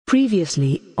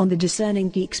Previously, on the Discerning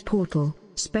Geeks portal,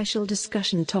 special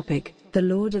discussion topic, The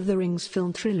Lord of the Rings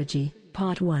film trilogy,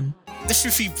 Part 1. This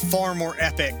should be far more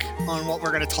epic on what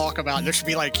we're going to talk about. There should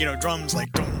be drums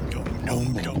like dum dum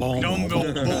dum dum dum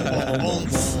dum dum.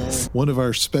 One of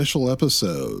our special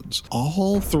episodes,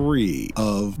 all three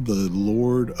of the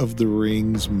Lord of the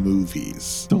Rings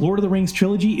movies. The Lord of the Rings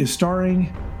trilogy is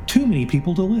starring too many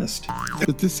people to list.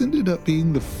 But this ended up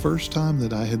being the first time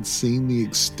that I had seen the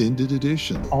extended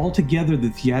edition. Altogether, the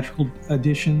theatrical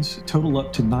editions total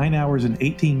up to 9 hours and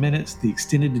 18 minutes. The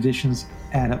extended editions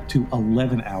add up to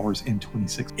 11 hours and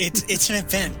 26 minutes. It's an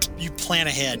event. You plan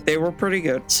ahead. They were pretty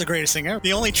good. It's the greatest thing ever.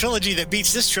 The only trilogy that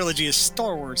beats this trilogy is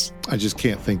Star Wars. I just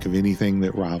can't think of anything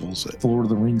that rivals it. The Lord of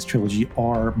the Rings trilogy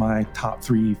are my top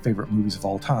 3 favorite movies of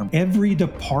all time. Every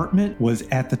department was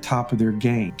at the top of their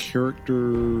game.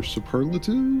 Character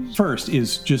superlatives? First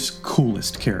is just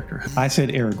coolest character. I said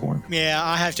Aragorn. Yeah,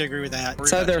 I have to agree with that.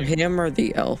 It's either him or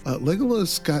the elf.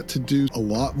 Legolas got to do a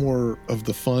lot more of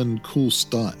the fun, cool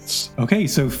stunts. Okay,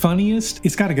 so funniest,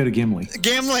 it's got to go to Gimli.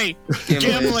 Gimli.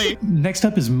 Next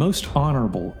up is most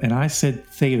honorable, and I said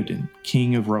Theoden,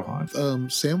 King of Rohan.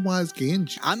 Samwise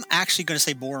Gamgee. I'm actually going to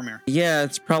say Boromir. Yeah,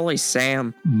 it's probably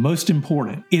Sam. Most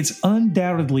important, it's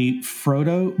undoubtedly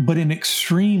Frodo, but an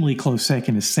extremely close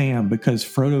second is Sam because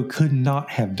Frodo could not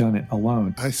have done it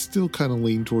alone. I still kind of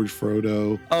lean towards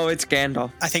Frodo. Oh, it's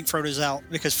Gandalf. I think Frodo's out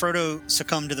because Frodo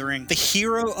succumbed to the ring. The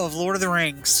hero of Lord of the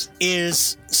Rings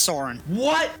is Sauron.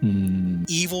 What?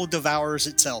 Evil devours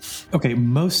itself. Okay,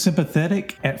 most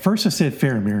sympathetic. At first I said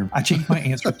Faramir. I changed my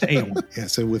answer to Eowyn. Yeah,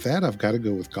 so with that, I've got to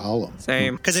go with Gollum.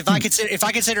 Same. Because if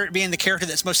I consider it being the character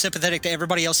that's most sympathetic to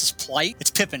everybody else's plight, it's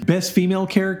Pippin. Best female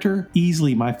character,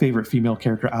 easily my favorite female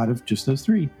character out of just those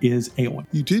 3 is Eowyn.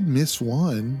 You did miss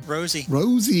one. Rosie.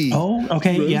 Oh,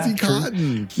 okay, Rosie yeah,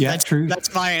 Cotton. True. Yeah, true.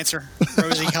 That's my answer.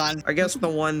 Rosie Cotton. I guess the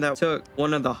one that took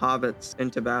one of the hobbits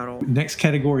into battle. Next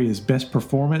category is best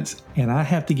performance, and I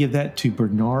have to give that to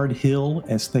Bernard Hill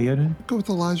as Theoden. Go with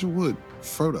Elijah Wood.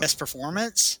 Frodo. Best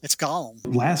performance? It's Gollum.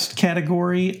 Last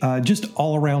category, just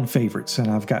all-around favorites,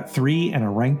 and I've got 3 and I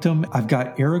ranked them. I've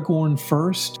got Aragorn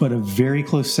first, but a very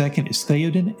close second is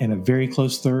Theoden, and a very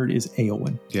close third is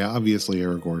Eowyn. Yeah, obviously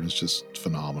Aragorn is just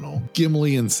phenomenal.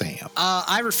 Gimli and Sam.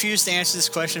 I refuse to answer this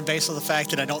question based on the fact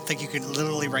that I don't think you can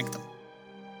literally rank them.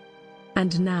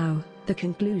 And now, the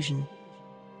conclusion.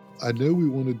 I know we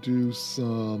want to do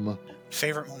some...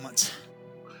 Favorite moments.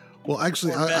 Well,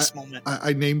 actually, best moment.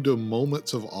 I named them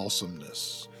moments of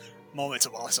awesomeness. Moments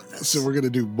of awesomeness. So we're going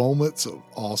to do moments of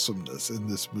awesomeness in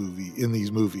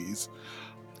these movies.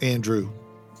 Andrew,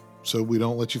 so we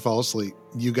don't let you fall asleep,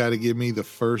 you got to give me the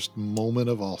first moment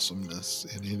of awesomeness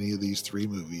in any of these 3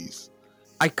 movies.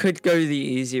 I could go the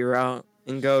easy route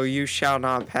and go, "You shall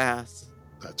not pass."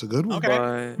 That's a good one.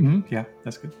 Okay. But Yeah,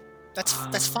 that's good.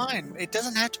 That's fine. It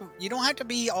doesn't have to. You don't have to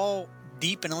be all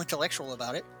deep and intellectual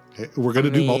about it. Okay, we're going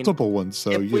to do multiple ones.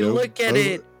 So if we look at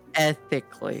it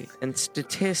ethically and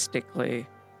statistically,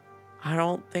 I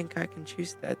don't think I can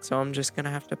choose that. So I'm just going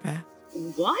to have to pass.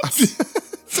 What?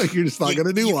 So you're just not going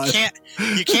to do one.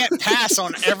 You can't pass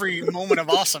on every moment of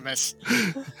awesomeness.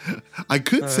 I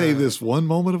could say this one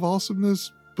moment of awesomeness,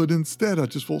 but instead I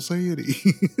just won't say any.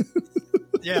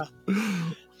 Yeah.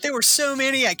 There were so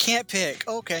many I can't pick.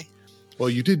 Okay. Well,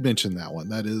 you did mention that one.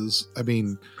 That is,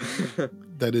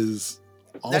 that is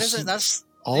awesome. That's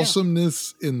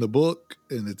awesomeness in the book,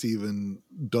 and it's even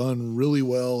done really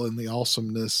well in the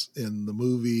awesomeness in the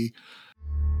movie.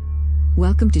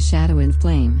 Welcome to Shadow and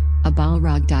Flame, a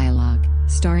Balrog dialogue,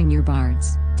 starring your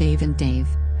bards, Dave and Dave.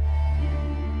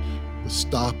 The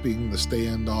stopping the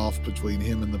standoff between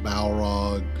him and the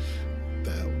Balrog,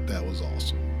 that was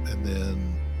awesome. And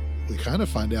then we kind of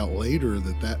find out later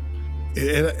that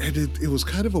it was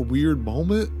kind of a weird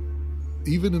moment.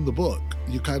 Even in the book,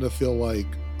 you kind of feel like,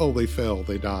 oh, they fell,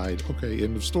 they died. Okay,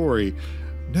 end of story.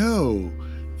 No,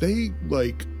 they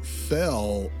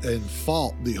fell and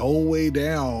fought the whole way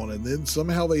down, and then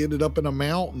somehow they ended up in a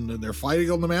mountain, and they're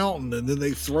fighting on the mountain, and then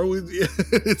they throw it.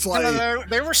 It's like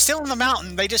they were still in the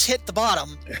mountain. They just hit the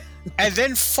bottom, and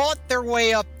then fought their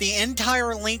way up the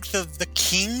entire length of the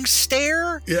King's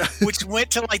Stair, which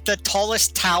went to the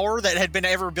tallest tower that had been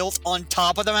ever built on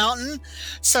top of the mountain.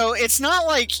 So it's not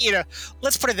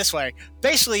let's put it this way.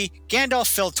 Basically, Gandalf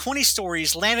fell 20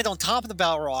 stories, landed on top of the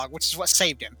Balrog, which is what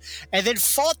saved him, and then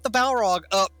fought the Balrog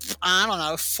up,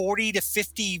 40 to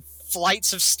 50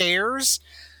 flights of stairs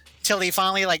till he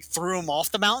finally threw him off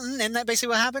the mountain. Isn't that basically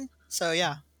what happened? So,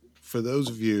 yeah. For those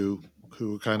of you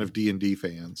who are kind of D&D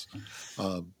fans,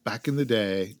 back in the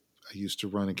day, I used to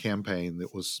run a campaign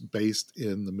that was based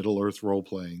in the Middle-earth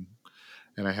role-playing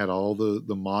and I had all the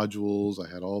modules,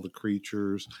 I had all the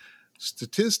creatures.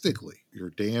 Statistically, your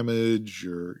damage,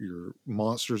 your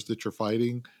monsters that you're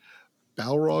fighting,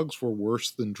 Balrogs were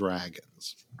worse than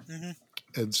dragons. Mm-hmm.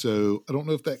 And so I don't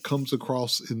know if that comes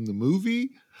across in the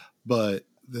movie, but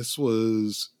this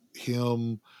was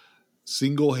him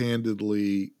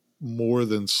single-handedly more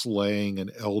than slaying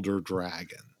an elder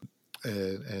dragon.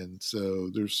 And so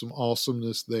there's some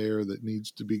awesomeness there that needs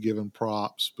to be given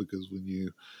props, because when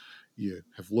you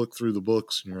have looked through the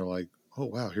books and you're like, oh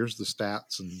wow, here's the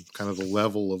stats and kind of the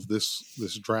level of this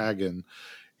dragon,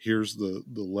 here's the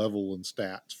level and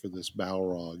stats for this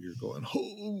Balrog, you're going,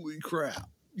 holy crap,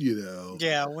 you know.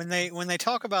 Yeah, when they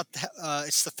talk about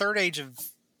it's the third age of,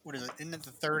 what is it? Isn't it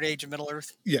the third age of Middle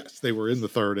Earth? Yes, they were in the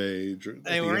third age.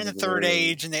 They were in the third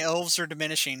age, and the elves are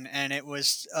diminishing, and it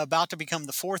was about to become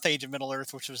the fourth age of Middle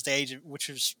Earth, which was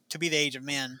to be the age of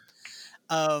men.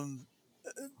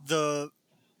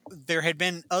 There had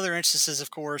been other instances, of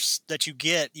course, that you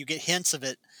get hints of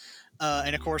it,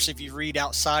 and of course, if you read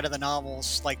outside of the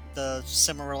novels, like the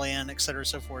Silmarillion, etc.,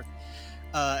 so forth,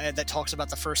 and that talks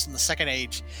about the first and the second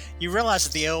age, you realize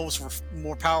that the elves were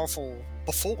more powerful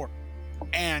before.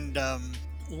 And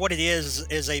what it is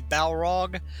a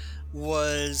Balrog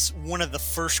was one of the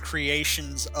first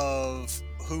creations of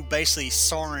who basically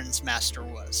Sauron's master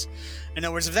was. In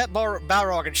other words, if that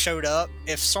Balrog had showed up,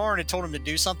 if Sauron had told him to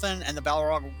do something and the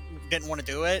Balrog didn't want to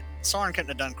do it, Sauron couldn't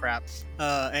have done crap.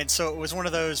 And so it was one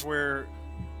of those where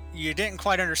you didn't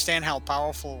quite understand how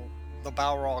powerful the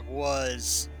Balrog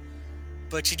was,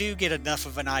 but you do get enough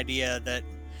of an idea that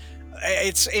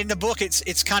it's in the book.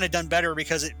 It's kind of done better,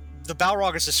 because the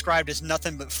Balrog is described as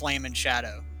nothing but flame and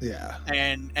shadow. Yeah.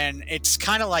 And it's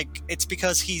kind of like, it's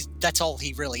because that's all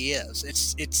he really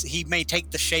is. He may take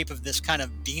the shape of this kind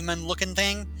of demon looking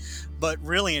thing, but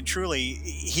really and truly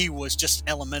he was just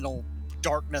elemental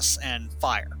darkness and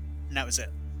fire. And that was it.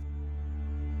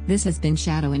 This has been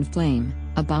Shadow and Flame,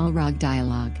 a Balrog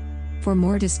dialogue. For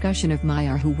more discussion of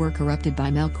Maiar who were corrupted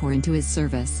by Melkor into his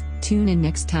service, tune in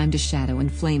next time to Shadow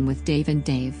and Flame with Dave and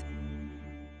Dave.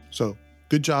 So,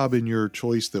 good job in your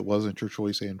choice that wasn't your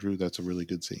choice, Andrew. That's a really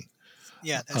good scene.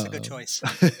 Yeah, that's a good choice.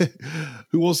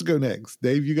 Who wants to go next?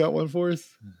 Dave, you got one for us?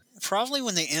 Probably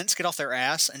when the Ents get off their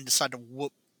ass and decide to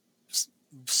whoop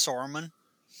Saruman.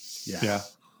 Yeah.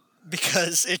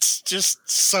 Because it's just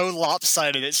so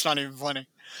lopsided, it's not even funny.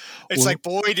 It's like,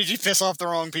 boy, did you piss off the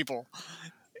wrong people.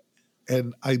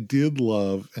 And I did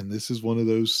love, and this is one of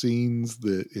those scenes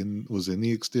that was in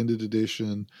the extended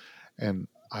edition, and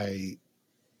I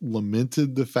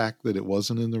lamented the fact that it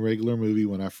wasn't in the regular movie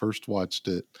when I first watched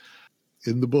it.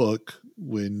 In the book,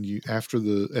 when you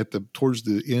towards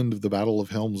the end of the Battle of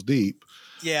Helm's Deep,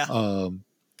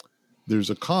 there's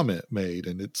a comment made,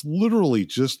 and it's literally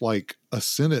just like a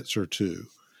sentence or two.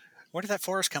 Where did that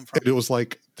forest come from? And it was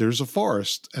like, there's a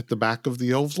forest at the back of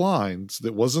the elves' lines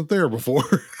that wasn't there before.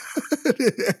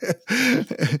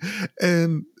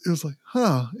 And it was like,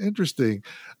 huh, interesting.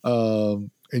 And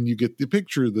you get the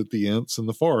picture that the Ents in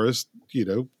the forest,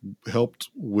 helped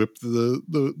whip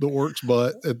the orc's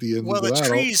butt at the end of the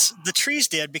battle. Well, the trees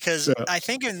did, because I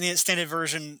think in the extended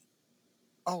version,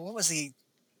 what was the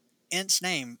Ent's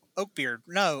name? Oakbeard?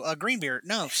 No, Greenbeard?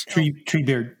 No.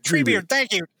 Treebeard. Treebeard,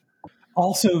 thank you.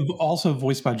 Also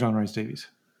voiced by John Rhys Davies.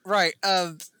 Right.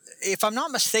 If I'm not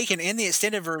mistaken, in the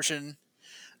extended version,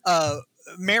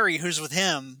 Merry, who's with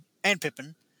him, and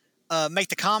Pippin, make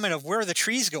the comment of, where are the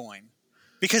trees going?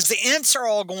 Because the Ents are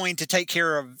all going to take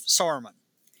care of Saruman.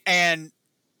 And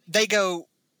they go,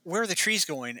 where are the trees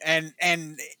going? And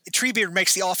Treebeard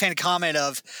makes the offhand comment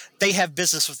of, they have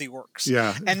business with the orcs.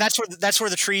 Yeah. And that's where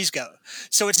the trees go.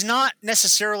 So it's not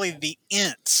necessarily the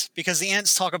Ents, because the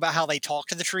Ents talk about how they talk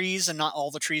to the trees, and not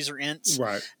all the trees are Ents.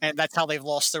 Right. And that's how they've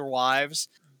lost their wives.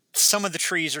 Some of the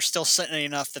trees are still sentient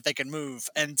enough that they can move.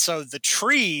 And so the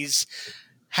trees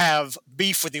have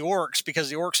beef with the orcs,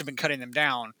 because the orcs have been cutting them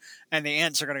down, and the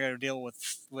Ents are going to go deal with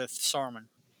Saruman.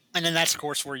 And then that's, of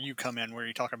course, where you come in, where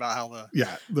you talk about how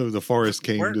the forest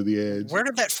came to the edge. Where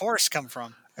did that forest come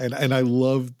from? And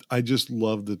I just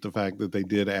loved the fact that they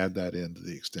did add that into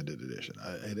the extended edition.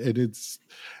 And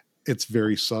it's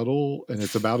very subtle, and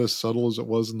it's about as subtle as it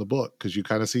was in the book, because you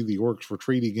kind of see the orcs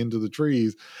retreating into the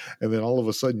trees, and then all of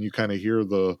a sudden you kind of hear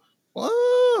the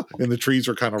and the trees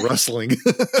are kind of rustling.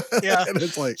 Yeah, and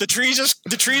it's like the trees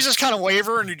just kind of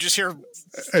waver, and you just hear.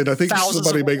 And I think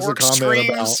somebody makes a comment screams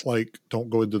about, like,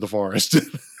 don't go into the forest.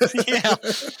 Yeah,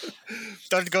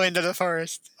 don't go into the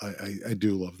forest. I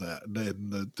do love that,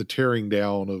 and the tearing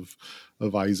down of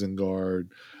Isengard.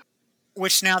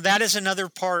 Which, now, that is another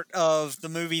part of the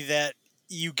movie that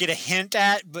you get a hint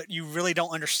at, but you really don't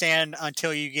understand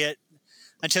until you get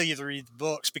until you read the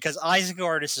books, because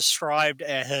Isengard is described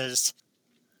as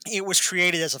it was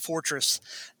created as a fortress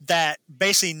that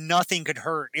basically nothing could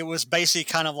hurt. It was basically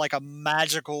kind of like a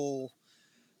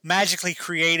magically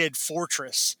created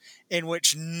fortress in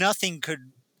which nothing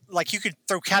could, like, you could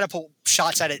throw catapult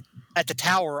shots at it at the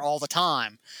tower all the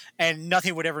time and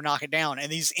nothing would ever knock it down.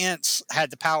 And these Ents had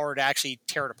the power to actually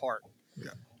tear it apart.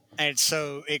 Yeah. And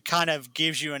so it kind of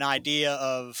gives you an idea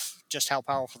of just how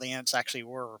powerful the Ents actually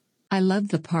were. I love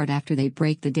the part after they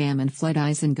break the dam and flood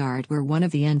Isengard where one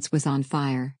of the Ents was on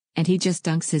fire, and he just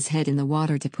dunks his head in the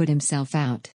water to put himself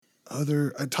out.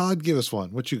 Todd, give us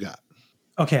one. What you got?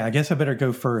 Okay, I guess I better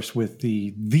go first with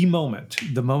the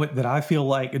moment that I feel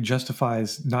like it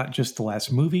justifies not just the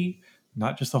last movie,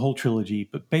 not just the whole trilogy,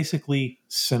 but basically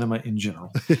cinema in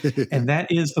general. And that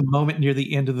is the moment near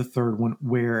the end of the third one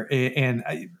where,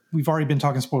 we've already been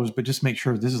talking spoilers, but just make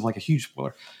sure this is like a huge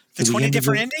spoiler. The 20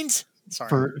 different endings?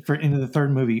 Sorry. For into the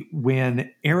third movie,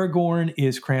 when Aragorn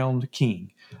is crowned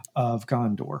king of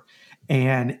Gondor,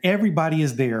 and everybody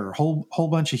is there, a whole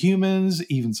bunch of humans,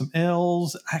 even some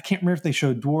elves. I can't remember if they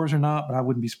showed dwarves or not, but I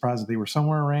wouldn't be surprised if they were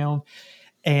somewhere around.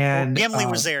 And Gimli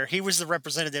was there. He was the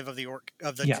representative of the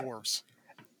dwarves.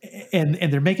 And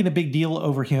they're making a big deal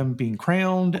over him being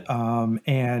crowned,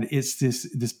 and it's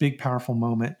this big powerful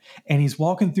moment. And he's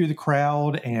walking through the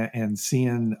crowd and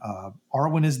seeing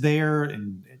Arwen is there,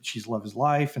 and she's loved his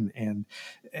life,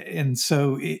 and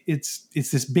so it's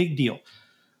this big deal.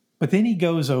 But then he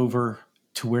goes over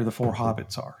to where the four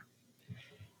hobbits are,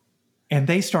 and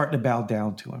they start to bow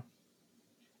down to him,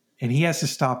 and he has to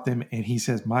stop them. And he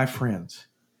says, "My friends,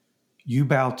 you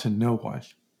bow to no one."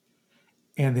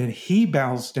 And then he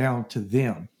bows down to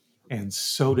them, and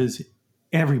so does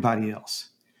everybody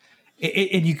else.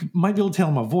 And you might be able to tell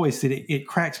in my voice that it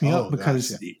cracks me up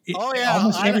because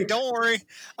don't worry,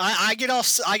 I get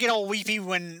all weepy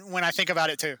when I think about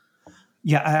it too.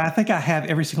 Yeah, I think I have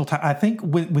every single time. I think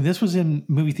when this was in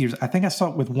movie theaters, I think I saw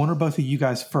it with one or both of you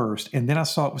guys first, and then I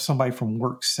saw it with somebody from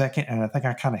work second, and I think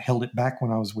I kind of held it back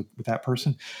when I was with that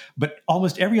person. But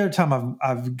almost every other time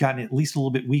I've gotten at least a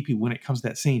little bit weepy when it comes to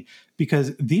that scene,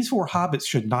 because these four hobbits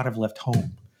should not have left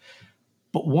home.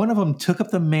 But one of them took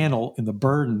up the mantle and the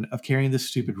burden of carrying this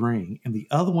stupid ring, and the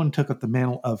other one took up the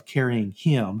mantle of carrying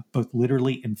him, both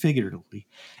literally and figuratively.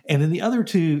 And then the other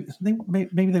two,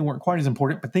 maybe they weren't quite as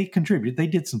important, but they contributed. They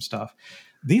did some stuff.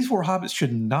 These four hobbits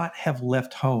should not have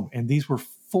left home, and these were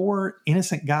four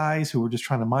innocent guys who were just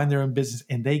trying to mind their own business,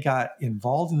 and they got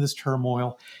involved in this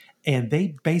turmoil, and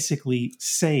they basically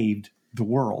saved the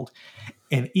world.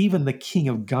 And even the king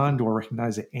of Gondor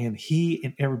recognized it, and he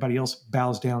and everybody else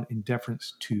bows down in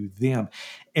deference to them.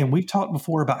 And we've talked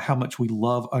before about how much we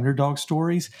love underdog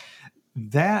stories.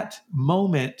 That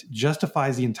moment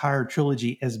justifies the entire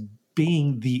trilogy as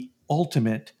being the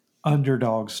ultimate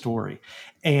underdog story.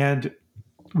 And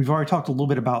we've already talked a little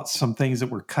bit about some things that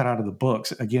were cut out of the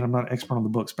books. Again, I'm not an expert on the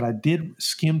books, but I did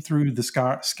skim through the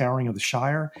scouring of the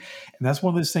Shire, and that's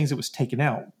one of those things that was taken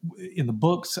out. In the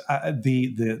books,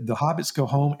 the hobbits go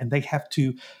home, and they have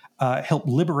to help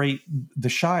liberate the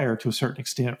Shire to a certain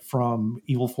extent from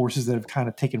evil forces that have kind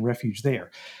of taken refuge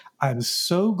there. I'm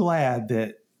so glad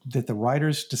that the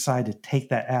writers decided to take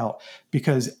that out,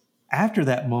 because after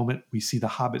that moment, we see the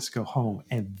hobbits go home.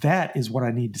 And that is what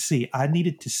I need to see. I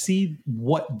needed to see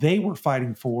what they were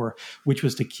fighting for, which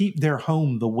was to keep their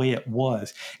home the way it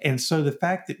was. And so the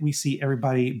fact that we see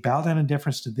everybody bow down in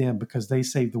deference to them because they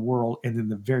saved the world, and then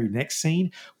the very next scene,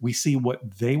 we see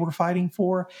what they were fighting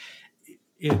for,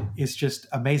 it's just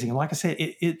amazing. And like I said,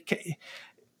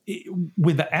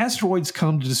 when the asteroids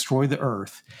come to destroy the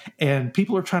Earth, and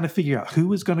people are trying to figure out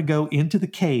who is going to go into the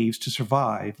caves to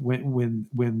survive when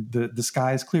the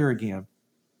sky is clear again,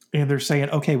 and they're saying,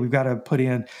 okay, we've got to put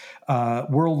in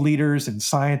world leaders and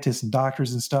scientists and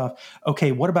doctors and stuff.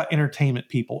 Okay, what about entertainment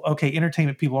people? Okay,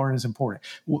 entertainment people aren't as important.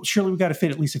 Well, surely we've got to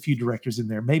fit at least a few directors in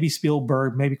there. Maybe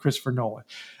Spielberg, maybe Christopher Nolan.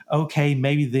 Okay,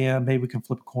 maybe them. Maybe we can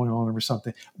flip a coin on them or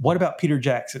something. What about Peter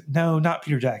Jackson? No, not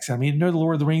Peter Jackson. I mean, I know The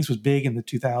Lord of the Rings was big in the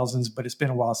 2000s, but it's been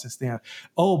a while since then.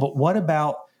 Oh, but what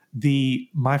about the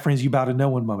My Friends You Bow to No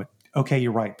One moment? Okay,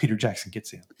 you're right. Peter Jackson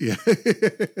gets in. Yeah.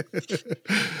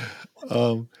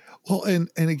 Well, and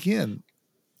again,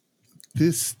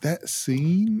 that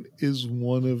scene is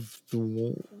one of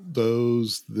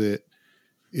those that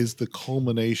is the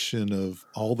culmination of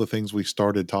all the things we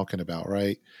started talking about,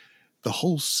 right? The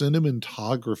whole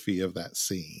cinematography of that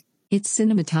scene. It's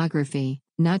cinematography,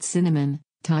 not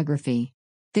cinematography.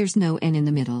 There's no N in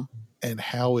the middle. And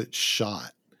how it's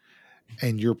shot.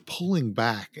 And you're pulling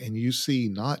back, and you see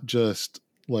not just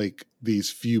like these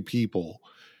few people,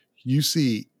 you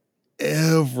see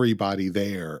everybody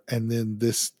there. And then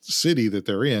this city that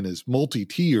they're in is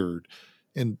multi-tiered,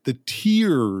 and the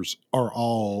tiers are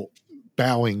all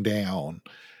bowing down.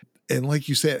 And like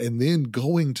you said, and then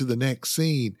going to the next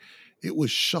scene, it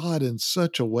was shot in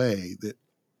such a way that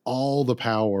all the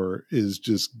power is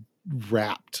just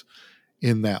wrapped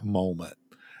in that moment.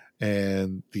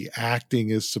 And the acting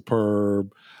is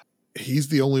superb. He's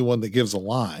the only one that gives a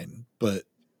line, but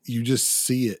you just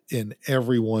see it in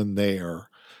everyone there,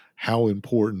 how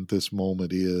important this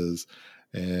moment is.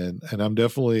 And I'm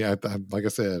definitely, like I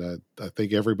said, I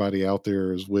think everybody out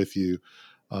there is with you.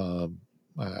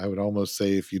 I would almost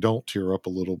say if you don't tear up a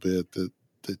little bit,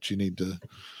 that you need to,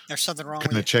 there's something wrong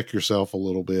kind of check yourself a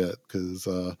little bit, because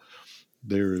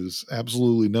there is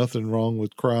absolutely nothing wrong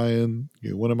with crying.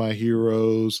 One of my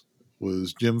heroes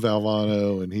was Jim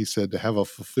Valvano, and he said to have a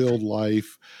fulfilled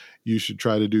life, you should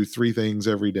try to do 3 things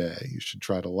every day. You should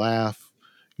try to laugh,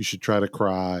 you should try to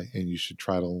cry, and you should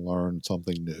try to learn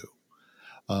something new.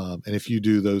 And if you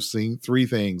do those 3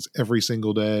 things every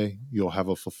single day, you'll have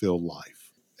a fulfilled life.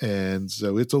 And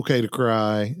so it's okay to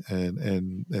cry,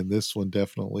 and this one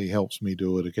definitely helps me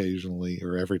do it occasionally,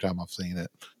 or every time I've seen it.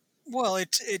 Well,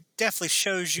 it definitely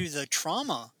shows you the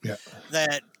trauma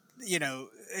that,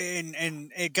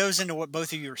 and it goes into what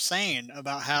both of you are saying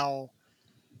about how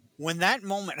when that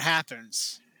moment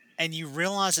happens and you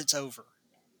realize it's over,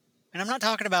 and I'm not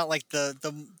talking about like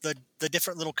the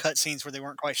different little cutscenes where they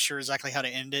weren't quite sure exactly how to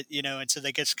end it, and so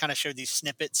they just kind of show these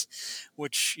snippets,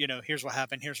 which, here's what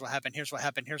happened, here's what happened, here's what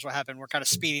happened, here's what happened. We're kind of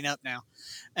speeding up now.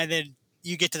 And then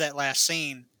you get to that last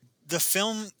scene. The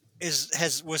film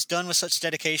was done with such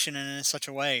dedication and in such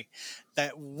a way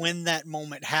that when that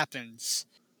moment happens,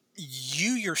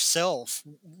 you yourself,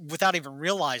 without even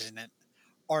realizing it,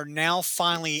 are now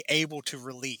finally able to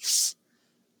release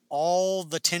all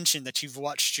the tension that you've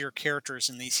watched your characters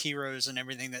and these heroes and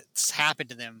everything that's happened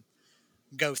to them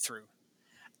go through.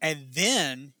 And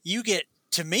then you get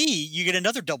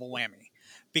another double whammy,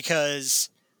 because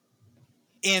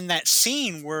in that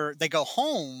scene where they go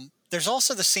home, there's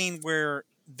also the scene where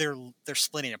they're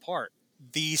splitting apart.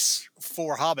 These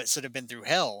 4 hobbits that have been through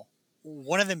hell,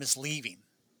 one of them is leaving,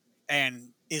 and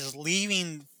is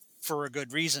leaving for a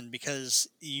good reason, because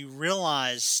you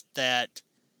realize that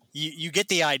you get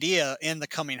the idea in the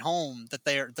coming home that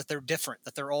they're different,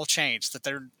 that they're all changed, that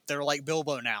they're like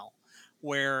Bilbo now,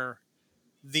 where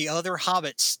the other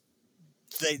hobbits,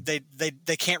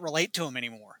 they can't relate to him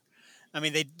anymore. I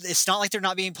mean, it's not like they're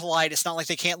not being polite. It's not like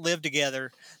they can't live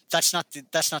together. That's not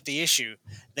the issue.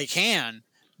 They can,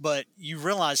 but you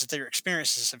realize that their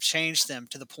experiences have changed them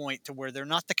to the point to where they're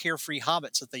not the carefree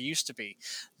hobbits that they used to be.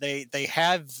 They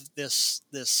have this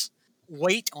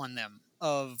weight on them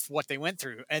of what they went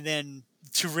through, and then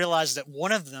to realize that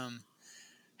one of them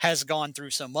has gone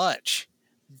through so much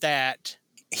that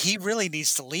he really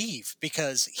needs to leave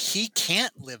because he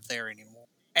can't live there anymore.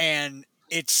 And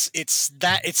it's in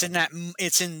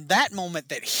that moment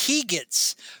that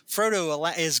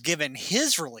Frodo is given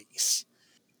his release,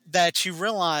 that you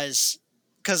realize,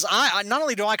 because I not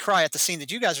only do I cry at the scene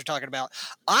that you guys are talking about,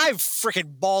 I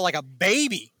freaking bawl like a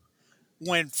baby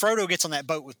when Frodo gets on that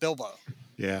boat with Bilbo.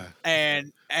 Yeah.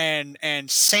 And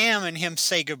Sam and him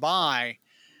say goodbye.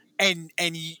 And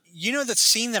the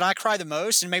scene that I cry the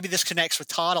most, and maybe this connects with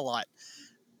Todd a lot,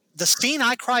 the scene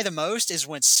I cry the most is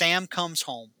when Sam comes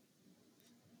home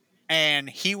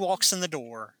and he walks in the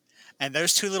door and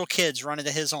those 2 little kids run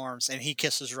into his arms and he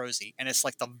kisses Rosie. And it's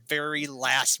like the very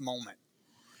last moment.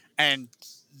 And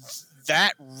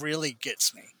that really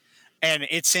gets me. And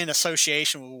it's in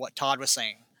association with what Todd was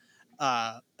saying.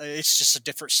 It's just a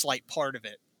different slight part of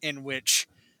it, in which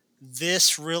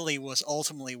this really was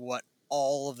ultimately what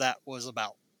all of that was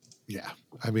about. Yeah.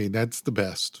 I mean, that's the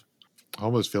best. I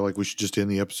almost feel like we should just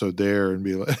end the episode there and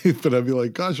be like, but I'd be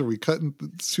like, gosh, are we cutting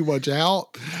too much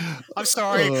out? I'm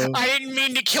sorry. I didn't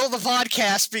mean to kill the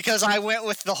podcast because I went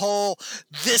with the whole,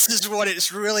 this is what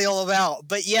it's really all about.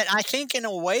 But yet I think in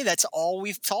a way that's all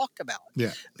we've talked about.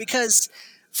 Yeah. Because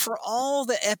for all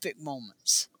the epic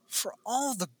moments, for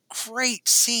all the great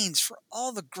scenes, for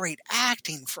all the great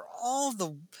acting, for all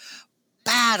the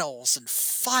battles and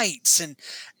fights and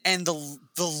the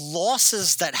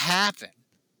losses that happen,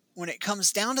 when it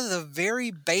comes down to the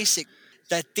very basic,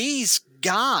 that these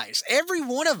guys, every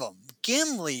one of them,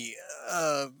 Gimli,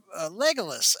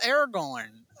 Legolas,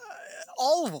 Aragorn,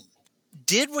 all of them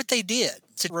did what they did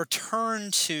to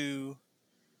return to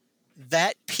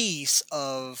that piece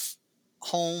of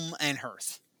home and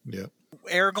hearth. Yeah.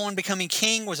 Aragorn becoming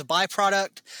king was a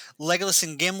byproduct. Legolas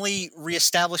and Gimli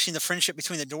reestablishing the friendship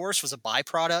between the dwarves was a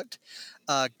byproduct.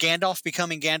 Gandalf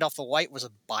becoming Gandalf the White was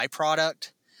a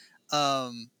byproduct.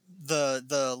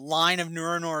 the line of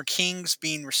Numenor kings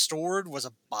being restored was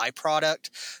a byproduct.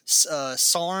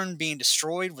 Sauron being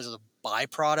destroyed was a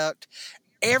byproduct.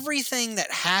 Everything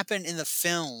that happened in the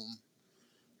film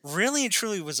really and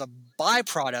truly was a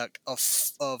byproduct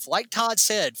of like Todd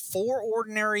said, 4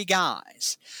 ordinary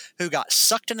guys who got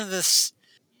sucked into this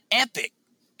epic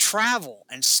travel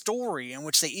and story in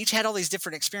which they each had all these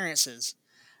different experiences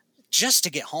just to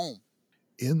get home.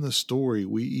 In the story,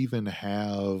 we even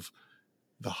have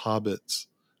the hobbits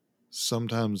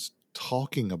sometimes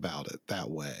talking about it that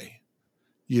way.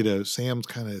 You know, Sam's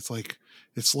kind of,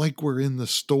 it's like we're in the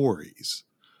stories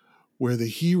where the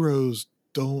heroes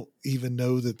don't even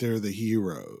know that they're the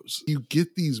heroes. You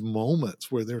get these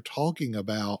moments where they're talking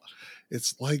about,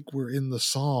 it's like we're in the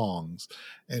songs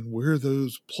and we're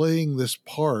those playing this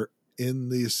part in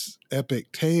this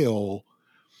epic tale.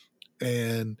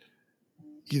 And,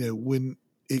 you know, when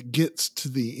it gets to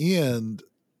the end,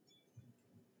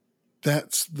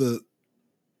 that's the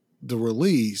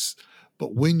release.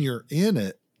 But when you're in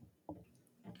it,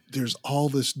 there's all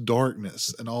this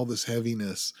darkness and all this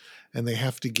heaviness, and they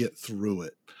have to get through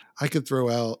it. I could throw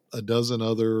out a dozen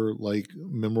other like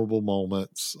memorable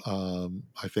moments.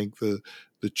 I think the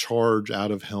charge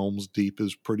out of Helm's Deep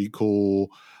is pretty cool.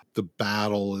 The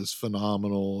battle is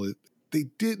phenomenal. They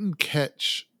didn't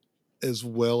catch as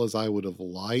well as I would have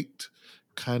liked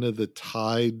kind of the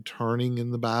tide turning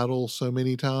in the battle so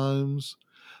many times,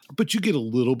 but you get a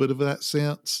little bit of that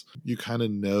sense. You kind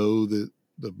of know that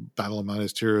the Battle of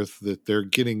Minas Tirith, that they're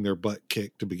getting their butt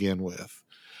kicked to begin with.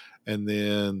 And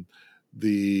then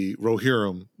the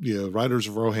Rohirrim, Riders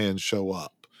of Rohan show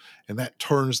up, and that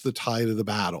turns the tide of the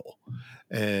battle.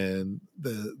 And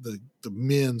the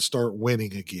men start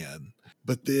winning again.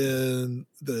 But then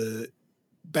the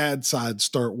bad sides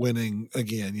start winning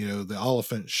again. The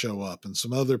Oliphants show up and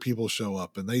some other people show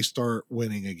up and they start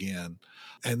winning again.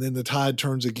 And then the tide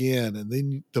turns again. And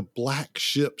then the black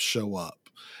ships show up.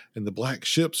 And the black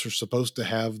ships are supposed to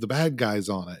have the bad guys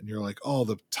on it. And you're like, oh,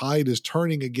 the tide is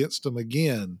turning against them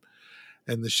again.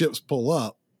 And the ships pull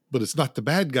up, but it's not the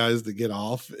bad guys that get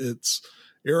off. It's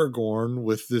Aragorn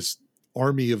with this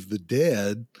army of the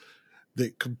dead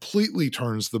that completely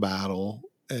turns the battle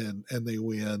and they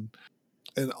win.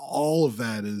 And all of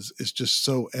that is just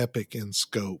so epic in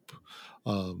scope.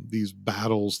 These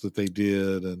battles that they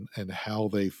did and how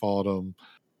they fought them.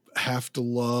 Have to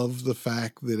love the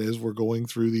fact that as we're going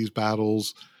through these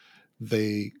battles,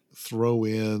 they throw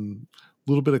in a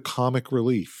little bit of comic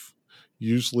relief,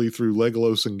 usually through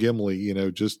Legolas and Gimli,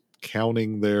 just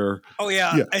counting their... Oh,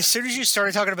 yeah. As soon as you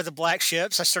started talking about the black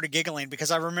ships, I started giggling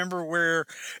because I remember where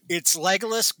it's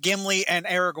Legolas, Gimli, and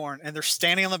Aragorn, and they're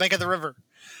standing on the bank of the river.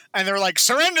 And they're like,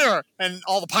 surrender! And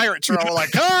all the pirates are all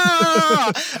like,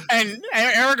 ah! And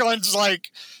Aragorn's like,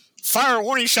 fire a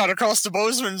warning shot across the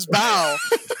bowsman's bow.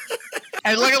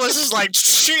 And Legolas is like,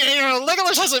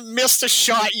 Legolas hasn't missed a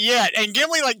shot yet. And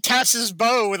Gimli like taps his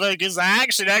bow with like his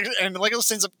axe, and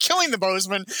Legolas ends up killing the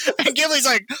bowsman. And Gimli's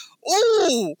like,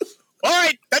 ooh, all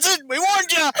right, that's it, we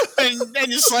warned you.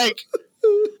 And it's like,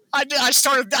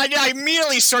 I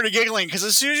immediately started giggling because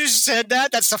as soon as you said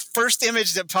that, that's the first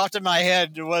image that popped in my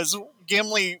head was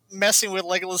Gimli messing with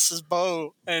Legolas's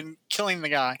bow and killing the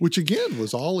guy. Which again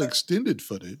was all extended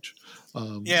footage.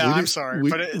 I'm sorry,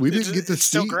 but we didn't get to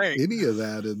see any of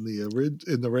that in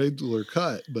the regular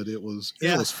cut, but it was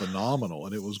phenomenal,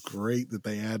 and it was great that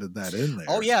they added that in there.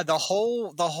 Oh yeah, the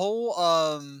whole.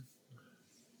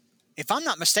 If I'm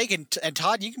not mistaken, and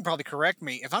Todd, you can probably correct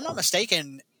me. If I'm not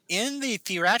mistaken, in the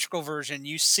theatrical version,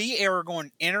 you see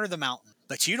Aragorn enter the mountain,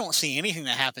 but you don't see anything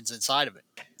that happens inside of it.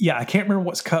 Yeah, I can't remember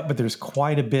what's cut, but there's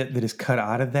quite a bit that is cut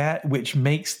out of that, which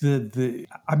makes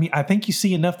I think you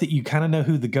see enough that you kind of know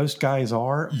who the ghost guys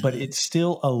are, but it's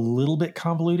still a little bit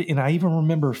convoluted. And I even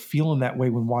remember feeling that way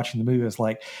when watching the movie. I was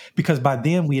like, because by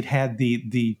then we had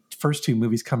the first 2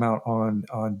 movies come out on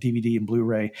DVD and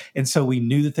Blu-ray. And so we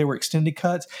knew that they were extended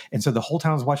cuts. And so the whole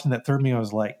time I was watching that third movie, I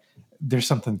was like, there's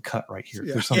something cut right here.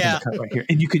 Yeah. There's something cut right here.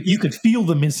 And you could feel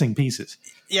the missing pieces.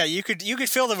 Yeah, you could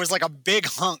feel there was like a big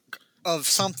hunk of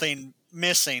something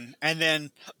missing, and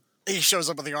then he shows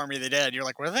up with the army of the dead. You're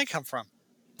like, where did they come from?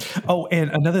 Oh,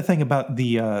 and another thing about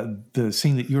the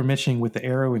scene that you were mentioning with the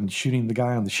arrow and shooting the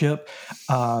guy on the ship.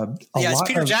 It's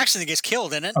Peter Jackson that gets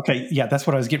killed, isn't it? Okay, yeah, that's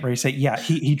what I was getting ready to say. Yeah,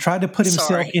 he tried to put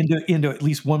himself into at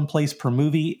least one place per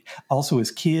movie. Also, his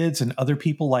kids and other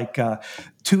people, like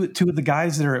two of the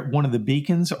guys that are at one of the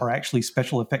beacons are actually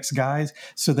special effects guys.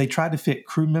 So they tried to fit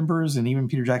crew members and even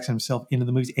Peter Jackson himself into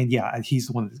the movies. And yeah, he's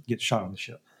the one that gets shot on the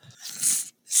ship.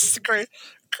 It's the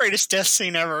greatest death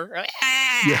scene ever.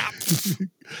 Yeah.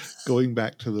 Going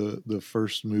back to the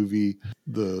first movie,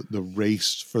 the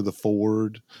race for the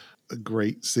ford, a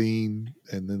great scene.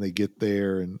 And then they get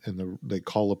there and they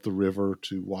call up the river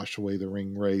to wash away the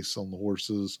ring race on the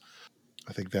horses.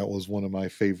 I think that was one of my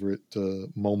favorite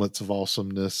moments of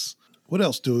awesomeness. What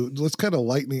else let's kind of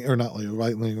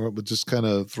lightning, but just kind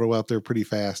of throw out there pretty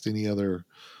fast any other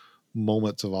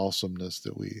moments of awesomeness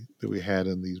that we had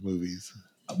in these movies.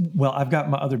 Well, I've got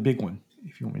my other big one,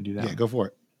 if you want me to do that. Yeah, go for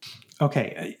it.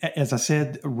 Okay. As I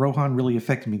said, Rohan really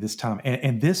affected me this time.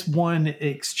 And this one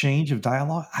exchange of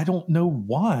dialogue, I don't know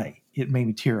why it made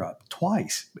me tear up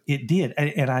twice. It did.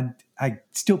 And I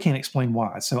still can't explain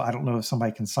why. So I don't know if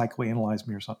somebody can psychoanalyze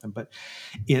me or something. But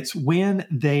it's when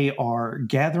they are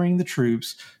gathering the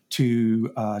troops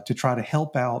to try to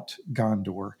help out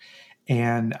Gondor.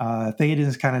 And Theoden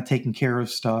is kind of taking care of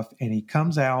stuff. And he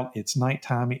comes out, it's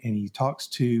nighttime, and he talks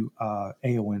to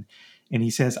Eowyn. And he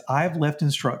says, I've left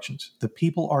instructions. The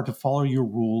people are to follow your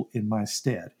rule in my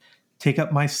stead. Take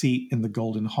up my seat in the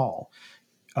Golden Hall.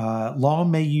 Long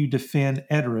may you defend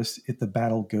Edoras if the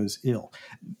battle goes ill.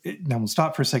 Now, we'll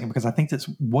stop for a second because I think that's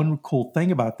one cool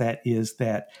thing about that is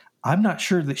that I'm not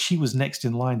sure that she was next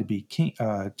in line to be king,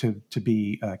 to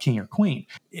be king or queen.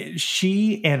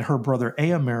 She and her brother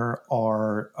Éomer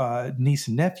are niece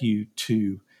and nephew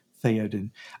to Theoden,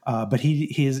 but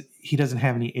he doesn't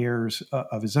have any heirs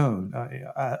of his own.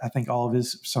 I think all of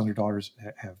his sons or daughters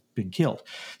have been killed.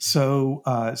 So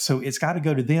it's got to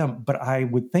go to them. But I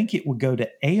would think it would go to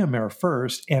Éomer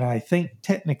first. And I think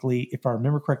technically, if I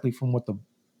remember correctly from what the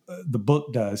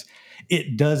book does,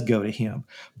 it does go to him.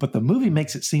 But the movie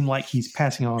makes it seem like he's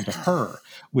passing on to her,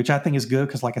 which I think is good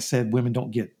because, like I said, women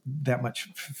don't get that much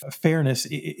fairness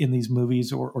in these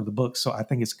movies or the books. So I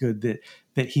think it's good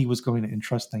that he was going to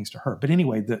entrust things to her. But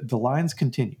anyway, the lines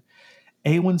continue.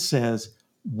 Éowyn says,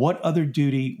 what other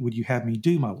duty would you have me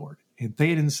do, my lord? And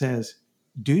Theoden says,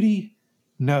 duty?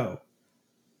 No.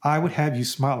 I would have you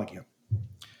smile again.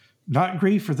 Not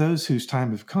grieve for those whose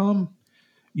time have come.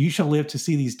 You shall live to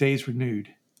see these days renewed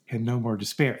and no more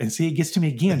despair. And see, it gets to me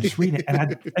again, just reading it. And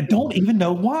I don't even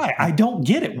know why. I don't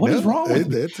get it. What is wrong with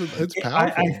me? It's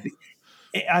powerful.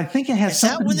 I think it has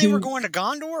something to do. Is that when they were going to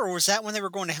Gondor, or was that when they were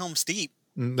going to Helm's Deep?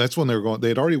 That's when they were going. They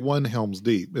had already won Helm's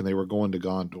Deep, and they were going to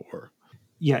Gondor.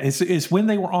 Yeah, it's when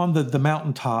they were on the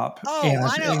mountaintop. Oh,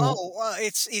 I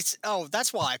know.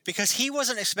 That's why. Because he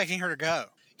wasn't expecting her to go.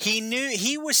 He knew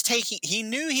he was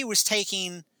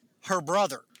taking her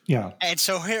brother. Yeah. And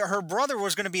so her brother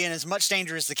was going to be in as much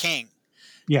danger as the king.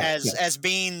 Yeah. As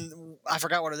being, I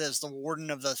forgot what it is, the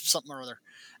warden of the something or other.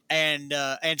 And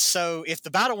so if the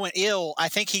battle went ill, I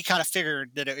think he kind of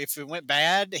figured that if it went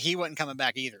bad, he wasn't coming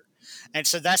back either. And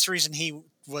so that's the reason he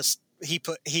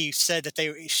said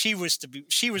that she was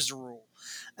the rule,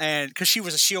 and because she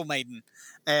was a shield maiden,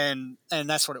 and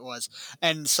that's what it was.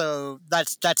 And so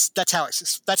that's how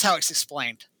it's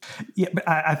explained. Yeah, but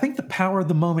I think the power of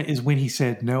the moment is when he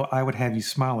said, no, I would have you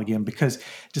smile again, because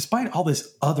despite all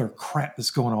this other crap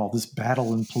that's going on, all this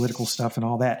battle and political stuff and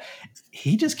all that,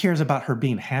 he just cares about her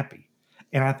being happy.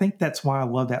 And I think that's why I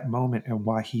love that moment and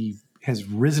why he has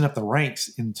risen up the ranks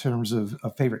in terms of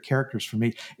favorite characters for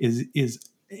me is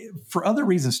for other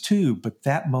reasons too, but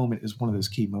that moment is one of those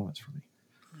key moments for me.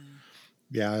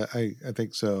 Yeah, I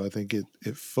think so. I think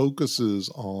it focuses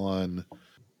on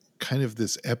kind of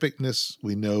this epicness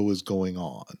we know is going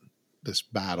on, this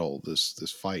battle,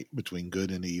 this fight between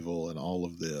good and evil and all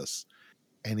of this.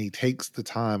 And he takes the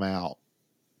time out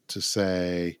to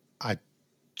say, I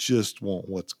just want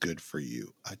what's good for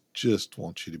you. I just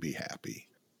want you to be happy,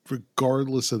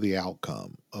 regardless of the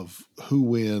outcome of who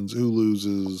wins, who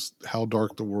loses, how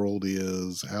dark the world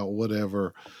is, how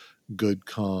whatever good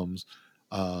comes.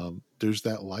 There's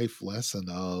that life lesson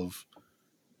of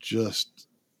just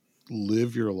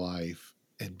live your life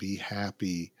and be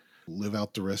happy, live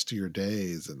out the rest of your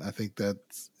days. And I think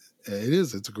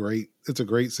it's a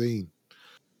great scene,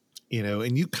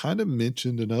 and you kind of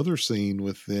mentioned another scene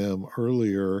with them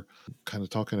earlier, kind of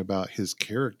talking about his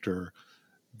character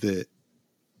that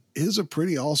is a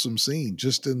pretty awesome scene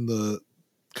just in the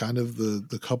kind of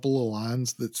the couple of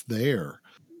lines that's there.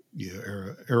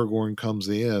 Aragorn comes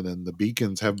in and the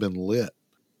beacons have been lit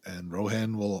and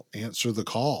Rohan will answer the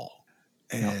call.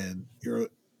 And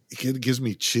it gives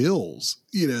me chills.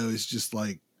 It's just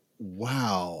like,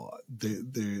 wow,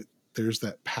 there's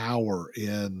that power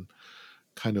in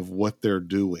kind of what they're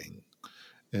doing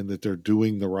and that they're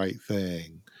doing the right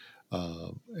thing.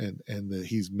 And that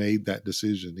he's made that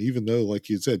decision, even though, like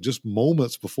you said, just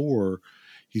moments before,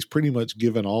 he's pretty much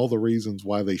given all the reasons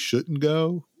why they shouldn't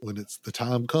go. When the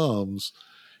time comes,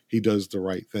 he does the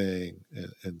right thing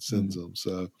and sends them.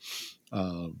 So,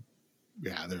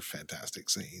 they're fantastic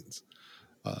scenes.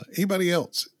 Anybody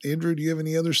else? Andrew, do you have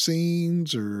any other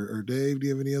scenes, or Dave, do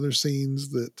you have any other scenes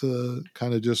that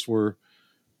kind of just were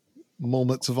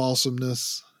moments of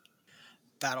awesomeness?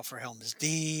 Battle for Helm's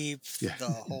Deep, the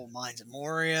whole Mines of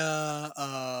Moria,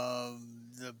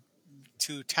 the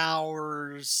two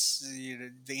towers,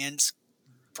 the Ents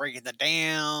breaking the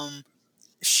dam,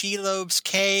 Shelob's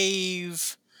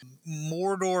cave,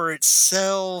 Mordor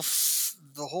itself,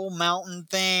 the whole mountain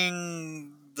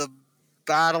thing, the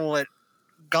battle at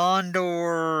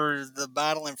Gondor, the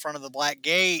battle in front of the Black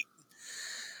Gate.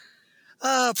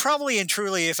 Probably and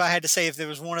truly, if I had to say if there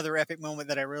was one other epic moment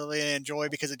that I really enjoy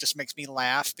because it just makes me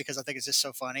laugh because I think it's just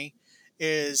so funny,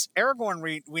 is Aragorn.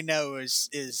 We know is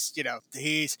he's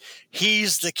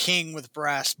the king with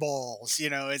brass balls.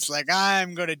 It's like,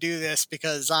 I'm going to do this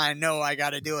because I know I got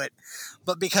to do it,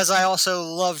 but because I also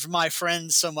loved my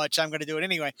friends so much, I'm going to do it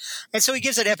anyway. And so he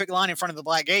gives that epic line in front of the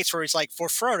Black Gates where he's like, for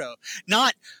Frodo,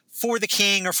 not for the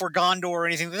king or for Gondor or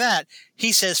anything like that.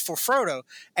 He says for Frodo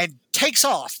and takes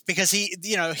off because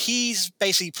he's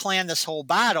basically planned this whole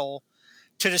battle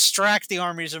to distract the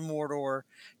armies of Mordor,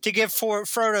 to give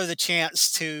Frodo the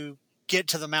chance to get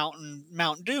to the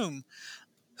Mount Doom.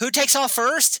 Who takes off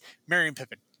first? Merry and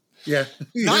Pippin. Yeah.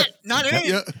 Not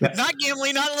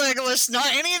Gimli, not Legolas,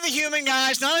 not any of the human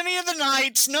guys, not any of the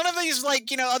knights, none of these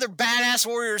other badass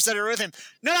warriors that are with him.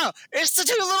 No, it's the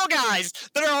two little guys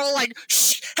that are all like,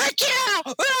 shh, heck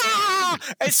yeah! Ah!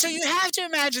 And so you have to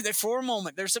imagine that for a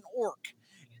moment there's an orc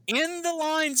in the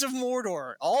lines of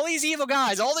Mordor. All these evil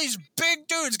guys, all these big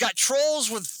dudes got trolls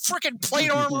with freaking plate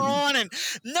armor on, and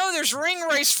there's ring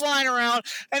race flying around,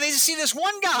 and they just see this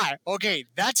one guy. Okay,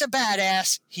 that's a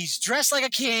badass. He's dressed like a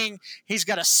king. He's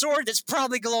got a sword that's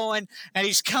probably glowing, and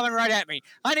he's coming right at me.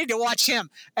 I need to watch him.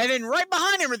 And then right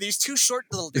behind him are these two short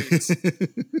little dudes,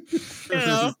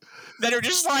 that are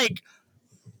just like,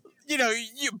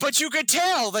 but you could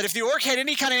tell that if the orc had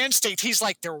any kind of instinct, he's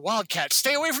like, they're wildcats.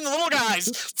 Stay away from the little guys.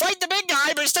 Fight the big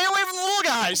guy, but stay away from the little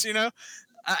guys.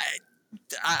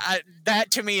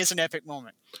 That to me is an epic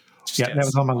moment. That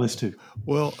was on my list too.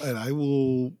 Well, and I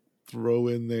will throw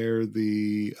in there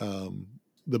the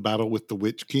battle with the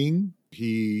Witch King.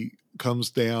 He comes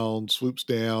down, swoops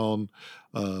down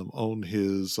on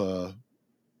his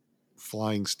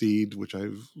flying steed, which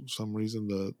for some reason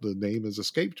the name has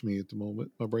escaped me at the moment.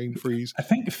 My brain freeze. I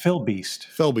think Fellbeast.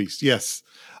 Fellbeast, yes.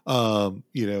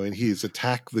 And he's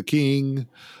attacked the king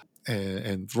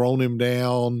and thrown him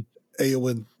down.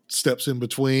 Eowyn steps in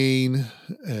between,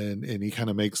 and he kind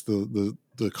of makes the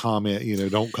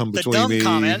comment, don't come between me,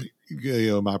 comment.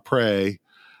 My prey,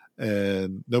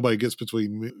 and nobody gets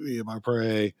between me and my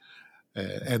prey.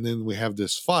 And then we have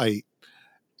this fight,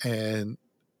 and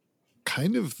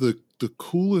kind of the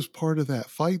coolest part of that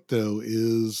fight, though,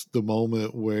 is the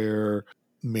moment where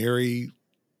Merry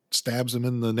stabs him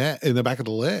in the back of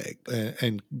the leg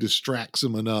and distracts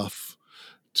him enough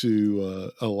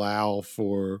to allow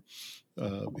for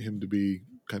him to be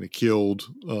kind of killed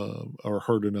or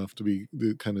hurt enough to be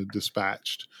kind of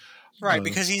dispatched. Right,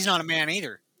 because he's not a man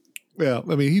either. Yeah,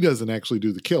 I mean, he doesn't actually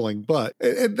do the killing, but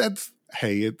that's...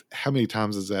 Hey, how many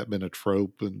times has that been a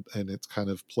trope and it's kind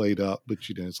of played up? But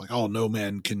it's like, oh, no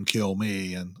man can kill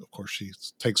me, and of course she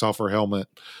takes off her helmet.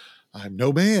 I'm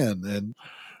no man, and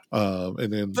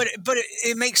then. But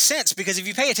it makes sense because if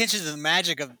you pay attention to the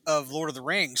magic of Lord of the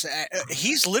Rings,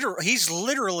 he's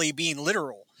literally being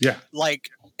literal. Yeah, like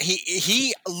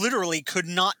he literally could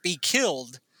not be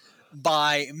killed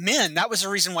by men. That was the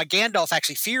reason why Gandalf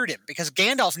actually feared him, because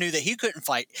Gandalf knew that he couldn't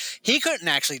fight. He couldn't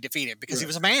actually defeat him because he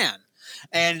was a man.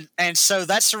 And so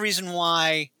that's the reason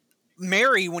why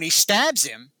Merry, when he stabs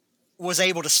him, was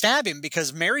able to stab him,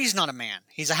 because Merry's not a man.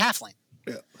 He's a halfling.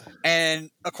 Yeah. And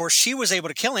of course she was able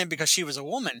to kill him because she was a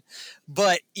woman.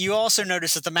 But you also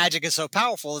notice that the magic is so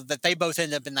powerful that they both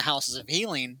end up in the Houses of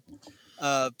Healing,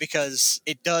 because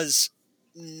it does,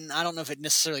 I don't know if it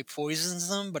necessarily poisons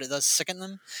them, but it does sicken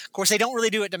them. Of course, they don't really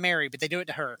do it to Merry, but they do it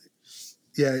to her.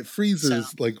 Yeah, it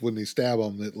freezes, like when they stab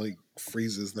them, it like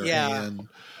freezes their hand.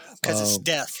 Because it's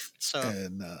death. So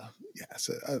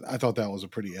so I thought that was a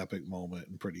pretty epic moment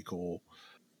and pretty cool.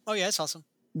 Oh yeah, it's awesome.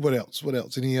 What else?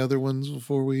 Any other ones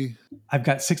before we? I've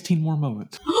got 16 more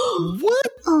moments. What?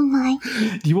 Oh my!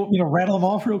 Do you want me to rattle them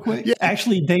off real quick? Yeah.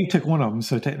 Actually, Dave took one of them,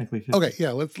 so technically 15. Okay, yeah.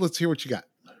 Let's hear what you got.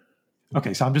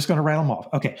 Okay, so I'm just going to rattle them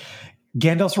off. Okay,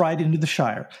 Gandalf's ride into the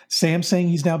Shire. Sam saying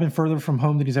he's now been further from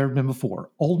home than he's ever been before.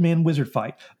 Old man wizard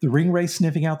fight. The ring race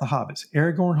sniffing out the hobbits.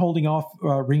 Aragorn holding off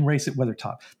ring race at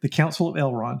Weathertop. The Council of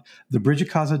Elrond. The Bridge of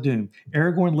Khazad-dûm.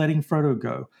 Aragorn letting Frodo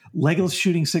go. Legolas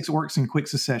shooting 6 orcs in quick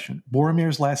succession.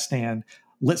 Boromir's last stand.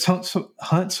 Let's hunt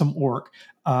some orc.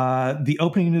 The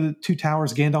opening of the 2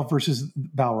 towers. Gandalf versus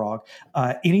Balrog.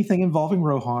 Anything involving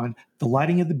Rohan. The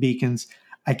lighting of the beacons.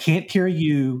 I can't carry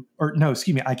you, or no,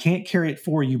 excuse me, I can't carry it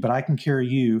for you, but I can carry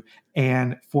you,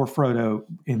 and for Frodo,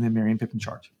 and then Merry and Pippin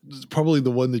charge. Probably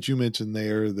the one that you mentioned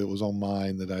there that was on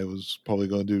mine that I was probably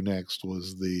going to do next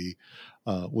was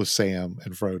was Sam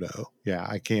and Frodo. Yeah,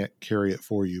 I can't carry it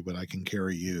for you, but I can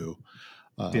carry you.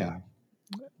 I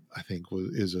think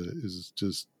is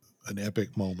just an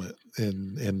epic moment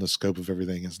in the scope of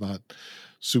everything. It's not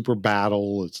super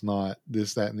battle. It's not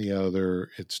this, that, and the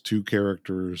other. It's 2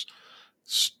 characters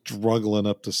struggling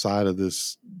up the side of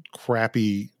this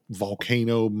crappy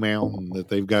volcano mountain that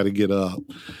they've got to get up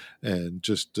and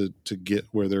just to get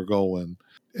where they're going.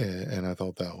 And I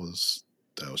thought that was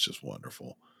just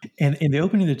wonderful. And in the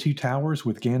opening of the 2 towers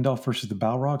with Gandalf versus the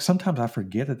Balrog, sometimes I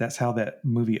forget that that's how that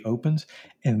movie opens.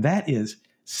 And that is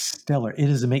stellar. It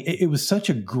is amazing. It was such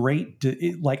a great,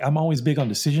 I'm always big on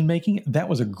decision making. That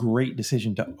was a great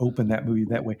decision to open that movie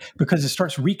that way, because it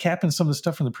starts recapping some of the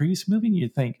stuff from the previous movie, and you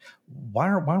think, why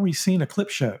are we seeing a clip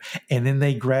show? And then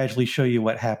they gradually show you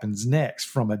what happens next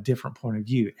from a different point of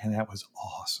view, and that was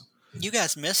awesome. You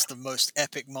guys missed the most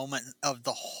epic moment of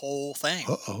the whole thing.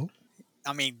 Uh-oh.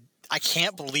 I mean, I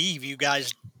can't believe you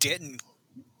guys didn't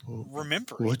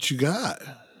remember. What you got?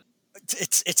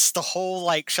 It's the whole,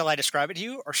 like, shall I describe it to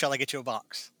you or shall I get you a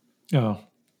box? Oh,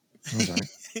 sorry.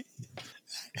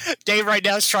 Dave right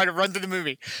now is trying to run through the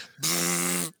movie.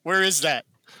 Where is that?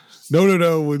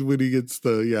 No. When he gets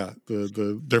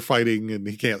they're fighting and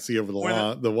he can't see over the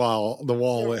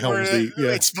wall at Helm's Deep. Yeah.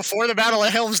 It's before the battle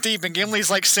at Helm's Deep, and Gimli's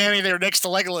like standing there next to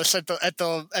Legolas at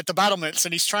the battlements,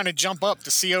 and he's trying to jump up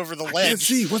to see over the ledge. I can't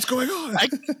see what's going on.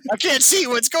 I can't see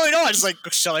what's going on. It's like,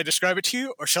 shall I describe it to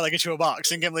you or shall I get you a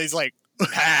box? And Gimli's like,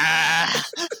 ah.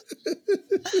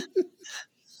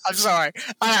 I'm sorry.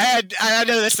 I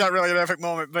know that's not really an epic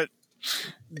moment, but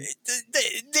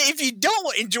if you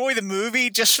don't enjoy the movie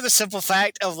just for the simple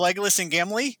fact of Legolas and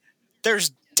Gimli,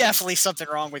 there's definitely something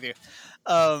wrong with you.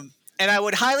 And I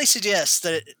would highly suggest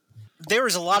that there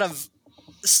is a lot of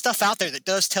stuff out there that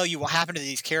does tell you what happened to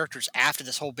these characters after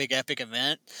this whole big epic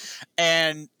event.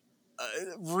 And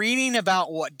reading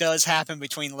about what does happen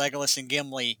between Legolas and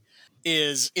Gimli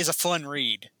is a fun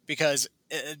read, because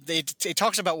it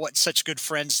talks about what such good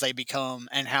friends they become,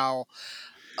 and how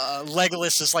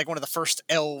Legolas is like one of the first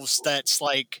elves that's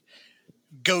like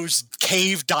goes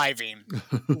cave diving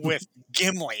with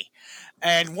Gimli.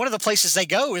 And one of the places they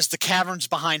go is the caverns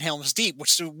behind Helm's Deep,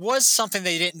 which was something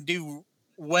they didn't do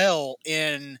well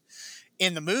in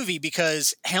the movie,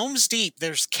 because Helm's Deep,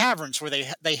 there's caverns where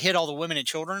they hid all the women and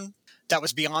children that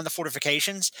was beyond the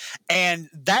fortifications. And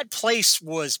that place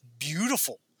was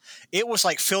beautiful. It was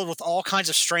like filled with all kinds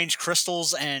of strange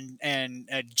crystals and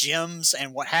gems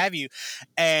and what have you.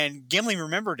 And Gimli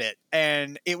remembered it.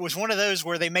 And it was one of those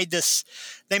where they made this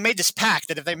pact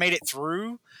that if they made it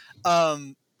through,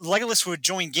 Legolas would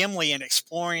join Gimli in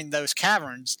exploring those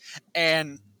caverns,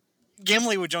 and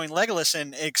Gimli would join Legolas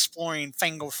in exploring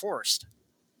Fangor Forest.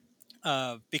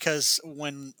 Because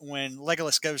when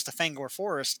Legolas goes to Fangor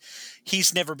Forest,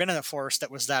 he's never been in a forest that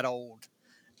was that old.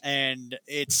 And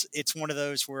it's one of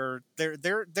those where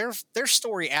their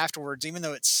story afterwards, even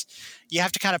though you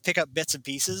have to kind of pick up bits and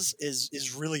pieces,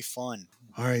 is really fun.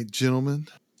 All right, gentlemen,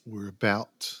 we're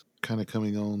about kind of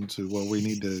coming on to what we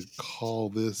need to call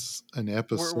this an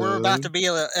episode. We're about to be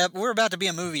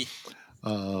a movie.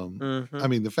 I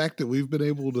mean, the fact that we've been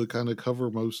able to kind of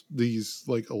cover most these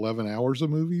like 11 hours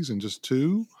of movies in just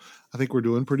 2, I think we're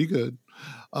doing pretty good.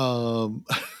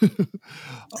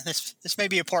 This may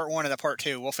be a part 1 of the part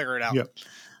 2. We'll figure it out. Yeah.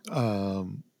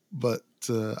 But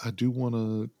I do want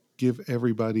to give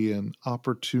everybody an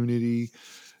opportunity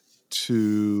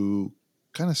to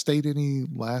kind of state any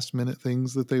last minute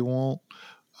things that they want.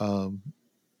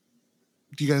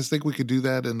 Do you guys think we could do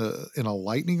that in a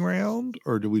lightning round,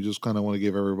 or do we just kind of want to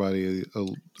give everybody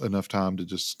enough time to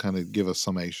just kind of give a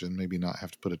summation, maybe not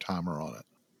have to put a timer on it?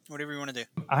 Whatever you want to do.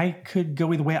 I could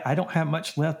go either way. I don't have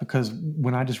much left, because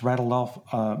when I just rattled off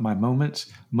my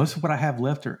moments, most of what I have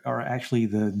left are actually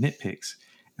the nitpicks.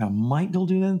 And I might be able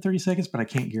to do that in 30 seconds, but I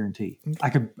can't guarantee. I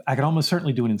could almost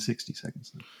certainly do it in 60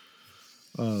 seconds.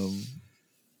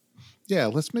 Yeah,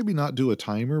 let's maybe not do a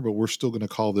timer, but we're still going to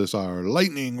call this our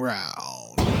lightning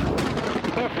round.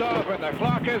 Lift off and the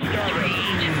clock is starting.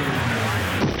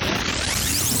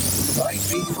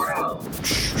 Lightning round.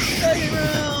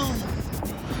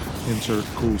 Insert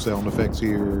cool sound effects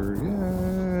here.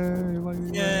 Yay!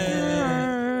 Lightning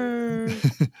round.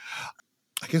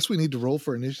 I guess we need to roll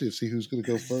for initiative, see who's going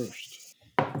to go first.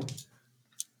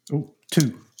 Oh,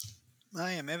 2.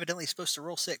 I am evidently supposed to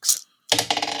roll 6.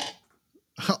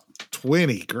 Oh,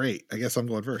 20. Great. I guess I'm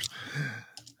going first.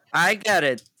 I got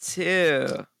a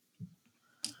 2.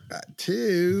 Got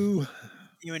 2.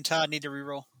 You and Todd need to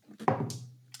reroll.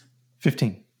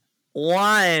 15.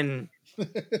 1.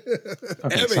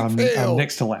 Okay, so I'm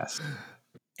next to last.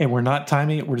 And we're not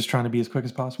timing it. We're just trying to be as quick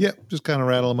as possible. Yep, just kind of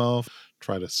rattle them off.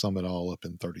 Try to sum it all up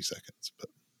in 30 seconds. But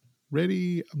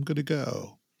ready, I'm going to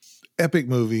go. Epic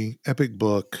movie, epic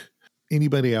book.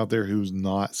 Anybody out there who's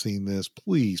not seen this,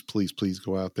 please, please, please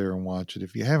go out there and watch it.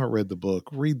 If you haven't read the book,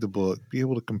 read the book. Be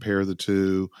able to compare the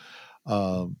two.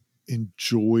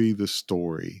 Enjoy the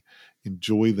story.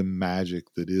 Enjoy the magic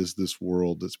that is this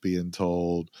world that's being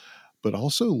told. But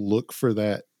also look for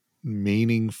that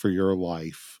meaning for your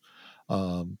life.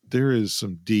 There is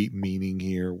some deep meaning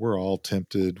here. We're all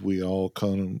tempted. We all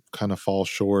kind of fall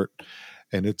short.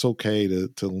 And it's okay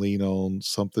to lean on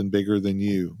something bigger than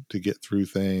you to get through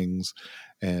things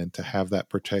and to have that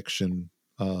protection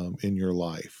in your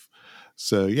life.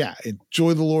 So, yeah,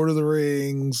 enjoy The Lord of the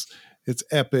Rings. It's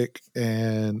epic,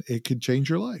 and it could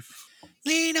change your life.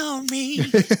 Lean on me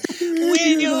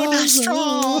when you're not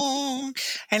strong,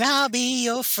 and I'll be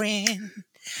your friend.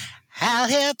 I'll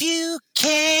help you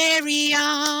carry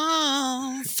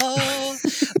on, for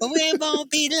it won't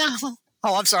be long.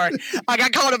 Oh, I'm sorry. I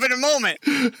got caught up in a moment.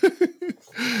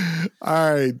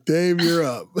 All right, Dave, you're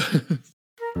up.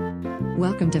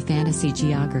 Welcome to Fantasy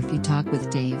Geography Talk with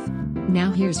Dave.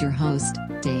 Now here's your host,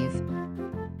 Dave.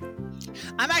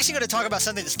 I'm actually going to talk about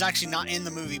something that's actually not in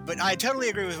the movie, but I totally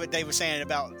agree with what Dave was saying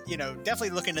about, definitely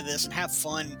look into this and have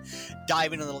fun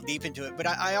diving a little deep into it. But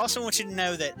I also want you to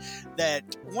know that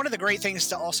one of the great things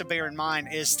to also bear in mind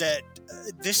is that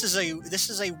this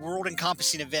is a world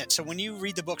encompassing event. So when you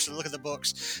read the books or look at the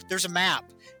books, there's a map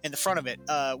in the front of it.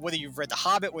 Whether you've read The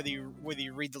Hobbit, whether you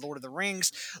read The Lord of the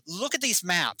Rings, look at these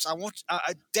maps.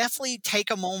 I definitely take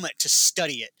a moment to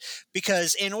study it,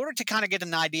 because in order to kind of get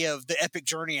an idea of the epic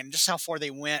journey and just how far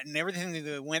they went and everything that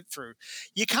they went through,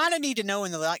 you kind of need to know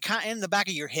in the back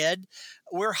of your head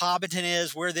where Hobbiton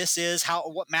is, where this is,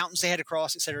 what mountains they had to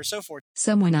cross, et cetera, so forth.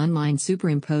 Someone online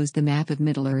superimposed the map of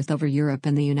Middle-earth over Europe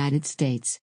and the United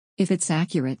States. If it's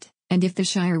accurate, and if the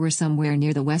Shire were somewhere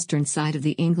near the western side of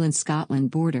the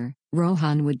England-Scotland border,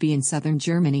 Rohan would be in southern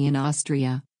Germany and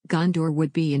Austria, Gondor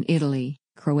would be in Italy,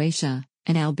 Croatia,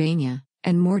 and Albania,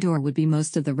 and Mordor would be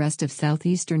most of the rest of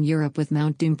southeastern Europe, with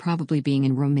Mount Doom probably being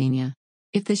in Romania.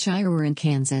 If the Shire were in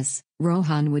Kansas,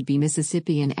 Rohan would be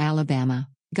Mississippi and Alabama,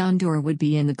 Gondor would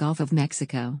be in the Gulf of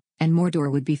Mexico, and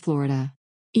Mordor would be Florida.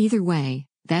 Either way,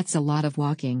 that's a lot of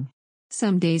walking.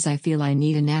 Some days I feel I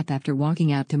need a nap after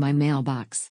walking out to my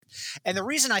mailbox. And the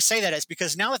reason I say that is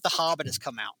because now that The Hobbit has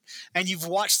come out, and you've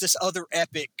watched this other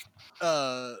epic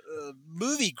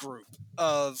movie group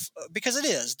because I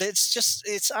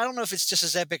don't know if it's just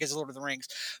as epic as Lord of the Rings,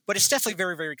 but it's definitely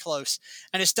very, very close,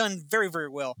 and it's done very, very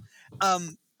well.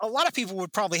 A lot of people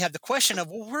would probably have the question of,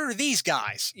 well, where are these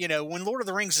guys? When Lord of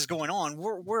the Rings is going on,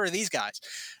 where are these guys?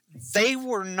 They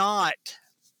were not,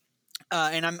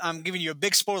 and I'm giving you a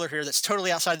big spoiler here that's totally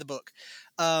outside the book.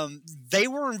 They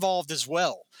were involved as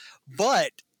well,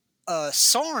 but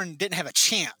Sauron didn't have a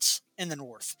chance in the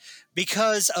North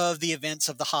because of the events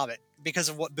of The Hobbit, because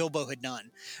of what Bilbo had done.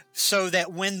 So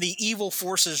that when the evil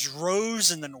forces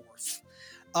rose in the North,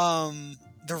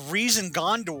 the reason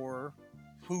Gondor,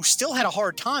 who still had a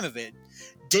hard time of it,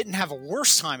 didn't have a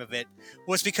worse time of it,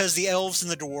 was because the elves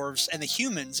and the dwarves and the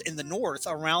humans in the North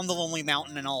around the Lonely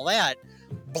Mountain and all that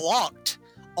blocked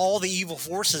all the evil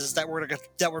forces that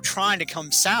were trying to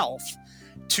come south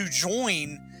to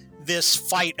join this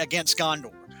fight against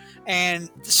Gondor. And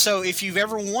so if you've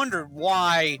ever wondered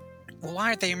why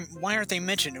aren't they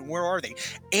mentioned and where are they?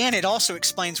 And it also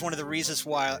explains one of the reasons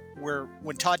why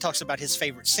when Todd talks about his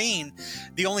favorite scene,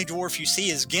 the only dwarf you see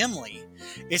is Gimli.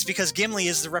 It's because Gimli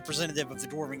is the representative of the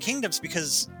Dwarven Kingdoms,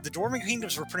 because the Dwarven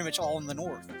Kingdoms were pretty much all in the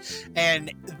north.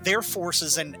 And their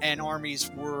forces and armies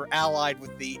were allied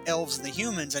with the elves and the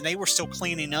humans, and they were still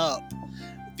cleaning up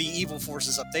the evil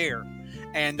forces up there.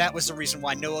 And that was the reason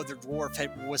why no other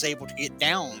dwarf was able to get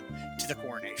down to the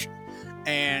coronation.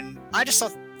 And I just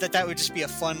thought that would just be a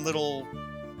fun little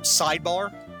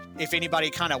sidebar. If anybody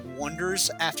kind of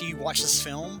wonders after you watch this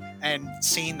film and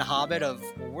seeing The Hobbit of,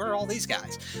 well, where are all these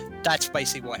guys? That's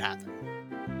basically what happened.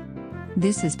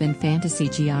 This has been Fantasy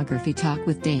Geography Talk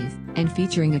with Dave, and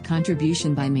featuring a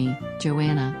contribution by me,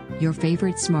 Joanna, Your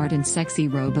favorite smart and sexy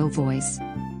robo voice.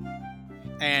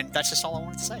 And that's just all I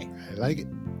wanted to say. I like it.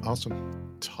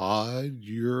 Awesome. Todd,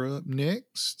 you're up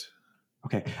next.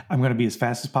 Okay, I'm going to be as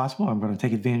fast as possible. I'm going to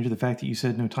take advantage of the fact that you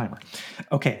said no timer.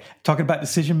 Okay, talking about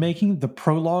decision making, the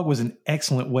prologue was an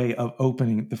excellent way of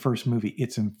opening the first movie.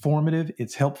 It's informative,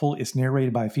 it's helpful, it's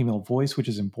narrated by a female voice, which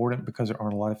is important because there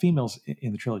aren't a lot of females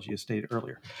in the trilogy, as stated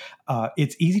earlier.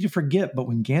 It's easy to forget, but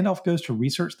when Gandalf goes to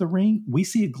research the ring, we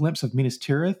see a glimpse of Minas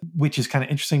Tirith, which is kind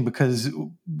of interesting because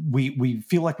we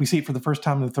feel like we see it for the first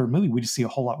time in the third movie. We just see a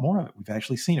whole lot more of it. We've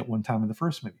actually seen it one time in the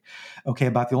first movie. Okay,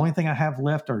 about the only thing I have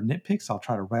left are nitpicks. I'll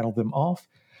try to rattle them off.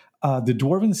 The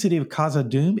dwarven city of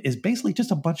Khazad-dûm is basically just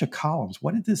a bunch of columns.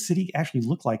 What did this city actually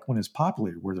look like when it's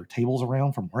populated? Were there tables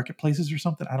around from marketplaces or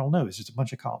something? I don't know. It's just a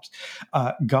bunch of columns.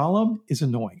 Gollum is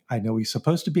annoying. I know he's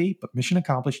supposed to be, but mission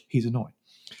accomplished, he's annoying.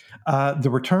 The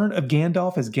return of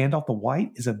Gandalf as Gandalf the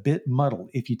White is a bit muddled.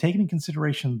 If you take into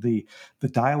consideration the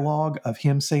dialogue of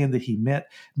him saying that he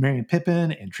met Merry and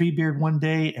Pippin and Treebeard one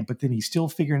day, but then he's still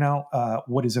figuring out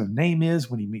what his own name is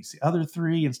when he meets the other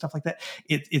three and stuff like that.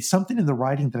 It's something in the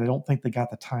writing that I don't think they got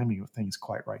the timing of things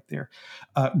quite right there.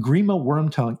 Grima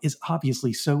Wormtongue is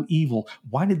obviously so evil.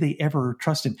 Why did they ever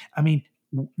trust him? I mean,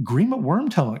 Grima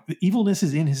Wormtongue, the evilness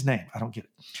is in his name. I don't get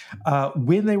it.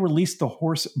 When they released the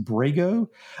horse Brago,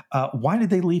 why did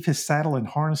they leave his saddle and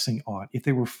harnessing on? If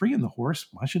they were freeing the horse,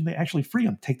 why shouldn't they actually free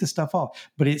him? Take the stuff off.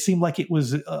 But it seemed like it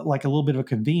was like a little bit of a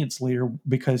convenience later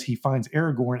because he finds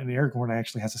Aragorn, and Aragorn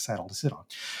actually has a saddle to sit on.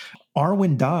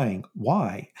 Arwen dying.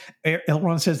 Why?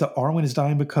 Elrond says that Arwen is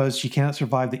dying because she cannot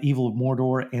survive the evil of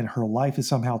Mordor and her life is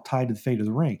somehow tied to the fate of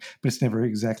the ring, but it's never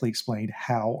exactly explained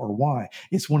how or why.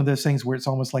 It's one of those things where it's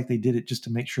almost like they did it just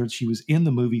to make sure that she was in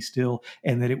the movie still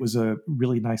and that it was a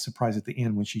really nice surprise at the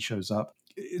end when she shows up.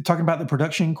 Talking about the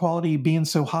production quality being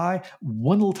so high,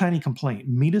 one little tiny complaint.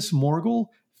 Minas Morgul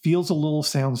feels a little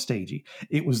soundstagey.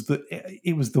 It was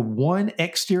the one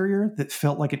exterior that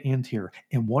felt like an interior.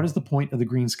 And what is the point of the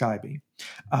green sky beam?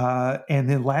 And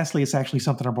then lastly, it's actually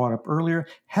something I brought up earlier.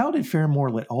 How did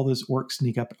Faramir let all those orcs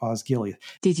sneak up at Osgiliath?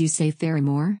 Did you say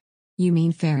Faramir? You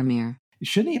mean Faramir?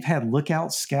 Shouldn't he have had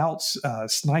lookouts, scouts,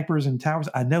 snipers, and towers?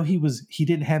 I know he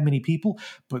didn't have many people,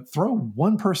 but throw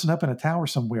one person up in a tower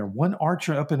somewhere, one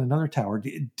archer up in another tower.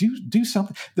 Do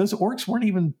something. Those orcs weren't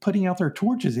even putting out their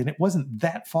torches, and it wasn't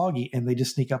that foggy, and they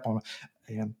just sneak up on them,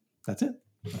 and that's it.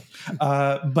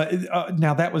 But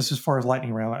now that was as far as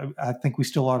lightning round. I think we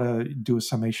still ought to do a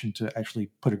summation to actually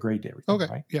put a grade to everything. Okay,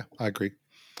 right? Yeah, I agree.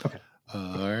 Okay.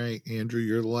 All right, Andrew,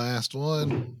 you're the last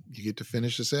one. You get to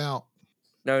finish this out.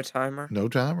 No timer? No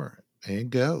timer.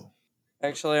 And go.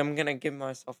 Actually, I'm going to give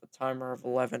myself a timer of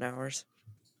 11 hours.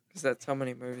 Because that's how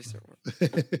many movies there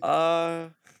were.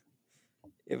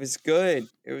 It was good.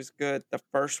 It was good. The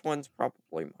first one's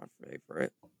probably my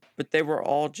favorite. But they were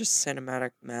all just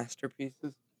cinematic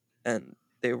masterpieces. And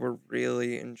they were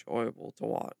really enjoyable to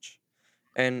watch.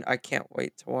 And I can't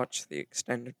wait to watch the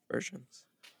extended versions.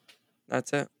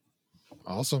 That's it.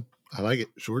 Awesome. I like it.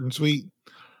 Short and sweet.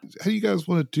 How do you guys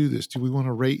want to do this? Do we want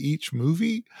to rate each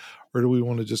movie, or do we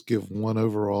want to just give one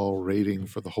overall rating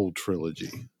for the whole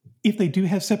trilogy? If they do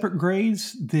have separate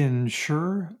grades, then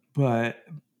sure, but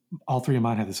all three of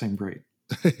mine have the same grade.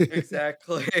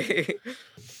 Exactly.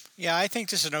 Yeah, I think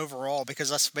just an overall,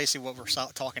 because that's basically what we're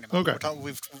talking about.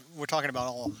 Okay. We're talking about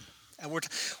all, and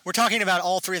we're talking about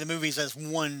all three of the movies as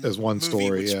one movie,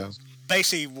 story. Yeah,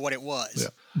 basically what it was.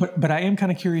 Yeah. But I am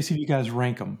kind of curious if you guys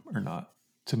rank them or not.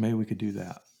 So maybe we could do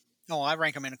that. No, I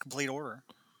rank them in a complete order,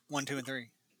 1, 2, and 3.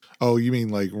 Oh, you mean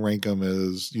like rank them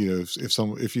as,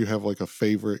 if you have like a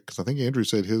favorite? Because I think Andrew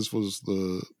said his was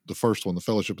the first one, the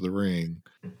Fellowship of the Ring.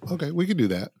 Okay, we can do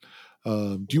that.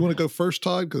 Do you want to go first,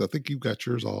 Todd? Because I think you've got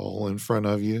yours all in front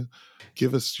of you.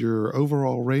 Give us your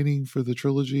overall rating for the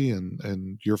trilogy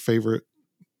and your favorite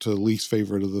to least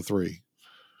favorite of the three.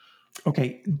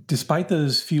 Okay, despite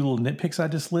those few little nitpicks I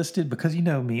just listed, because you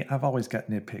know me, I've always got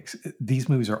nitpicks. These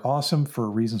movies are awesome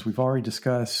for reasons we've already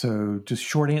discussed. So just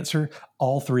short answer,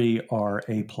 all three are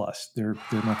A+. They're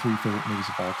my three favorite movies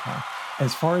of all time.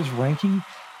 As far as ranking,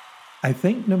 I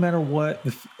think no matter what,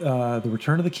 the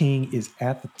Return of the King is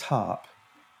at the top,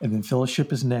 and then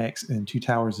Fellowship is next, and Two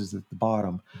Towers is at the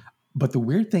bottom. But the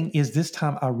weird thing is this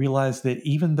time I realized that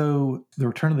even though The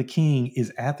Return of the King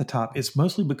is at the top, it's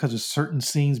mostly because of certain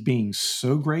scenes being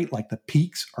so great, like the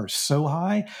peaks are so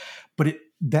high. But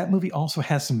that movie also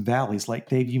has some valleys. Like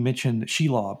Dave, you mentioned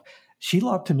Shelob.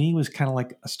 Shelob to me was kind of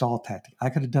like a stall tactic. I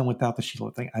could have done without the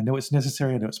Shelob thing. I know it's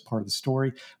necessary. I know it's part of the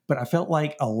story. But I felt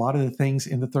like a lot of the things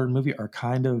in the third movie are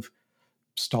kind of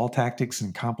stall tactics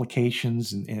and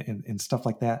complications and stuff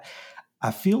like that. I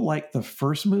feel like the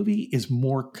first movie is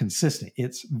more consistent.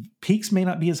 Its peaks may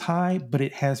not be as high, but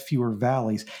it has fewer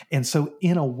valleys. And so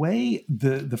in a way,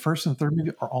 the first and third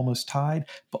movie are almost tied,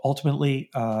 but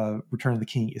ultimately Return of the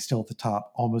King is still at the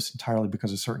top almost entirely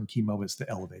because of certain key moments that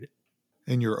elevate it.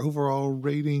 And your overall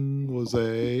rating was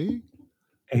A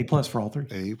plus for all three.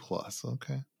 A plus.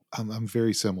 Okay. I'm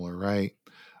very similar, right?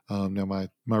 Now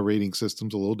my rating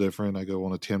system's a little different. I go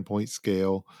on a 10-point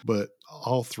scale, but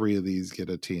all three of these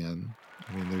get a 10.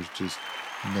 I mean, there's just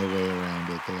no way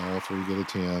around it. They all three get a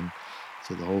 10.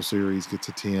 So the whole series gets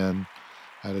a 10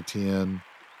 out of 10.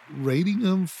 Rating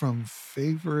them from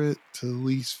favorite to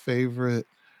least favorite,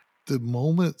 the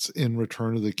moments in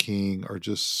Return of the King are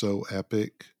just so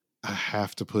epic. I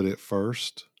have to put it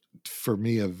first. For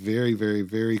me, a very, very,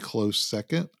 very close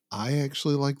second. I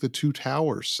actually like the Two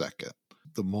Towers second.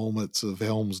 The moments of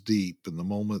Helm's Deep and the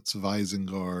moments of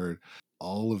Isengard,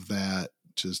 all of that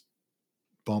just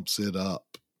bumps it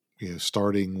up,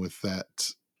 starting with that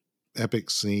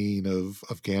epic scene of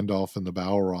Gandalf and the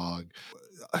Balrog.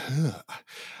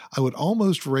 I would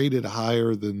almost rate it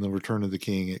higher than the Return of the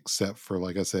King, except for,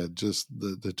 like I said, just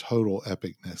the total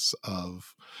epicness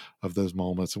of those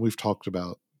moments. And we've talked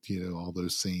about, all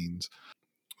those scenes.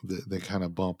 They kind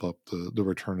of bump up the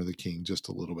Return of the King just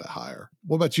a little bit higher.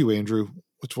 What about you, Andrew?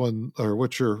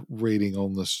 What's your rating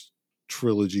on this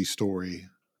trilogy story?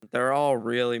 They're all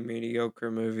really mediocre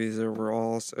movies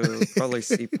overall, so probably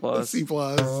C+. C+.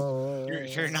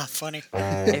 You're not funny.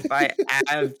 If I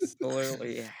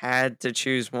absolutely had to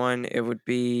choose one, it would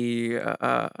be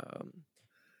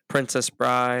Princess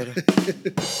Bride.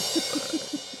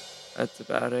 That's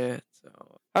about it.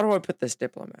 So, how do I put this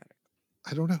diplomatic?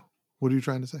 I don't know. What are you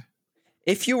trying to say?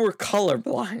 If you were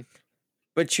colorblind,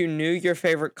 but you knew your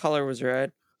favorite color was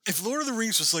red. If Lord of the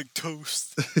Rings was like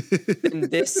toast,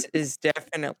 then this is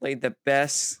definitely the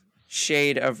best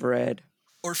shade of red.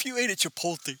 Or if you ate at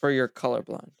Chipotle. For your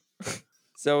colorblind.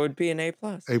 So it would be an A+.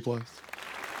 A+. Do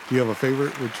you have a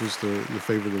favorite? Which was your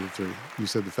favorite of the three? You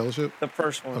said The Fellowship? The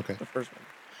first one. Okay. The first one.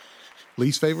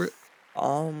 Least favorite?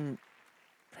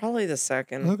 Probably the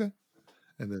second. Okay.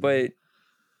 And then, but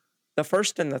the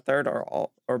first and the third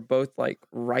are both like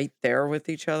right there with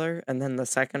each other, and then the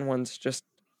second one's just,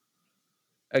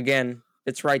 again,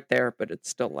 it's right there, but it's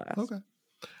still last. Okay.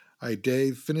 All right,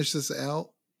 Dave, finish this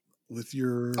out with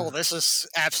your... Oh, this is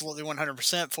absolutely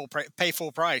 100% pay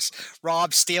full price.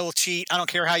 Rob, steal, cheat. I don't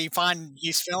care how you find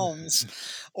these films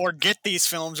or get these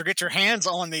films or get your hands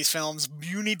on these films.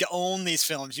 You need to own these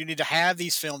films. You need to have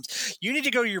these films. You need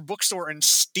to go to your bookstore and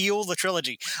steal the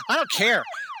trilogy. I don't care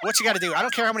what you got to do. I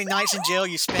don't care how many nights in jail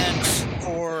you spend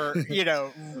for,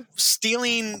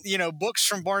 stealing, books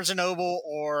from Barnes & Noble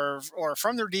or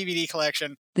from their DVD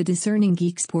collection. The Discerning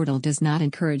Geeks portal does not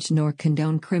encourage nor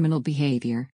condone criminal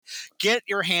behavior. Get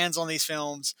your hands on these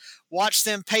films. Watch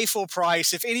them, pay full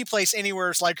price. If any place anywhere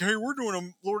is like, hey, we're doing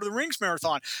a Lord of the Rings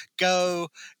marathon, go.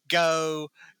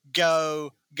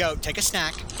 Take a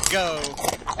snack, go,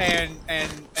 and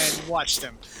watch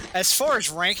them. As far as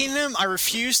ranking them, I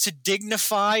refuse to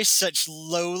dignify such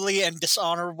lowly and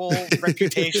dishonorable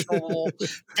reputational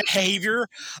behavior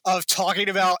of talking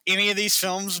about any of these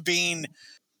films being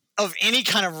of any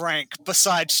kind of rank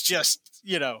besides just,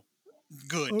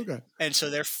 good. Okay. And so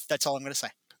that's all I'm going to say.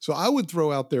 So I would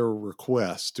throw out there a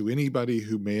request to anybody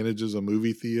who manages a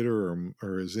movie theater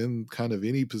or is in kind of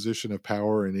any position of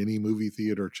power in any movie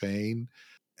theater chain.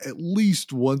 At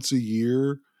least once a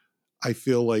year, I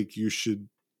feel like you should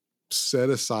set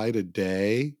aside a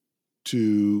day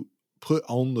to put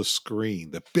on the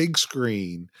screen, the big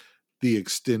screen, the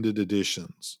extended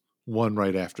editions, one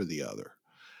right after the other.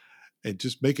 And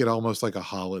just make it almost like a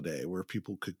holiday where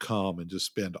people could come and just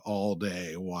spend all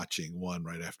day watching one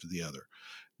right after the other.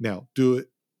 Now, do it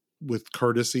with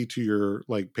courtesy to your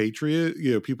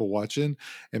Patriot, people watching,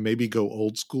 and maybe go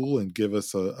old school and give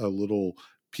us a little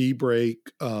pee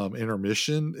break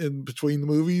intermission in between the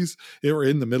movies or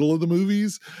in the middle of the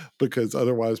movies, because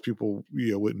otherwise people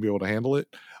wouldn't be able to handle it.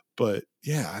 But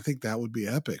yeah, I think that would be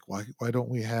epic. Why don't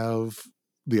we have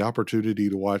the opportunity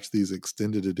to watch these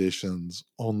extended editions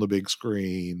on the big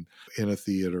screen in a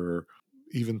theater,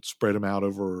 even spread them out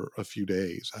over a few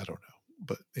days? I don't know.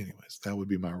 But anyways, that would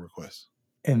be my request.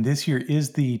 And this year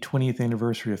is the 20th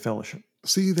anniversary of Fellowship.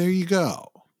 See, there you go.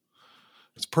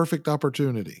 It's perfect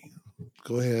opportunity.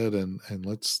 Go ahead and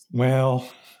let's... Well,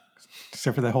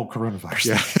 except for that whole coronavirus.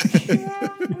 Yeah.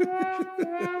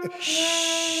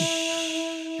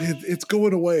 It's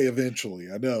going away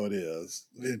eventually. I know it is.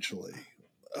 Eventually.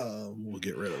 We'll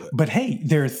get rid of it. But hey,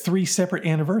 there are 3 separate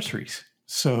anniversaries.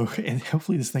 So, and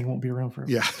hopefully this thing won't be around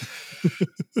forever. Yeah.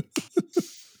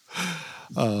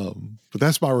 But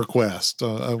that's my request.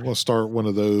 I want to start one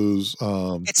of those.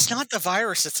 It's not the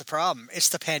virus that's the problem. It's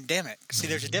the pandemic. See,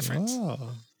 there's a difference.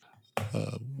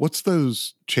 What's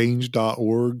those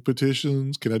change.org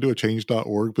petitions? Can I do a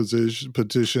change.org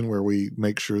petition where we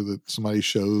make sure that somebody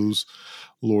shows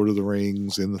Lord of the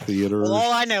Rings in the theater? Well,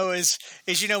 all I know is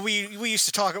we used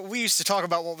to talk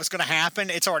about what was going to happen.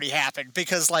 It's already happened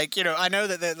because I know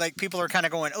that people are kind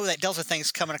of going, oh, that Delta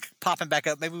thing's popping back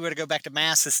up. Maybe we got to go back to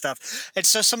masks and stuff. And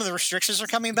so some of the restrictions are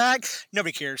coming back.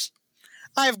 Nobody cares.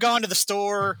 I have gone to the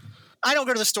store. I don't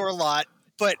go to the store a lot,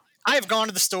 but I have gone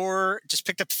to the store, just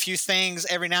picked up a few things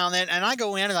every now and then, and I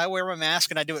go in and I wear my mask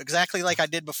and I do it exactly like I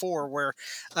did before, where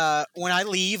when I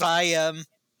leave, I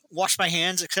wash my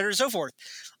hands, et cetera, and so forth.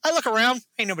 I look around,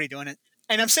 ain't nobody doing it.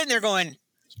 And I'm sitting there going,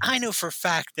 I know for a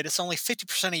fact that it's only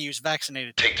 50% of you is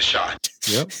vaccinated. Take the shot.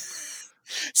 Yep.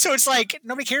 So it's like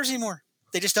nobody cares anymore.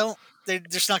 They just don't. They're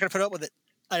just not going to put up with it.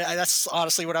 That's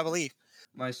honestly what I believe.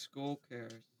 My school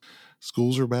cares.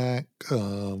 Schools are back.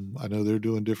 I know they're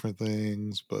doing different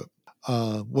things, but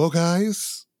well,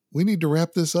 guys, we need to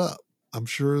wrap this up. I'm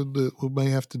sure that we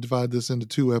may have to divide this into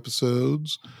 2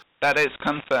 episodes. That is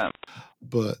confirmed.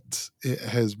 But it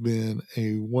has been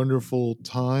a wonderful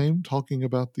time talking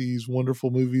about these wonderful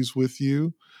movies with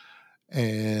you.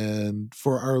 And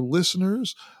for our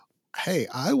listeners, hey,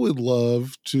 I would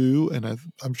love to, and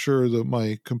I'm sure that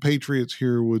my compatriots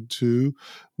here would too,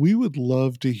 we would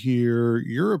love to hear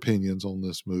your opinions on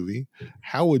this movie.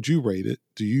 How would you rate it?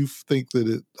 Do you think that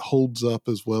it holds up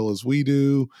as well as we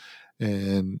do?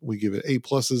 And we give it A+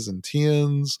 and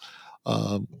 10s?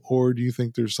 Or do you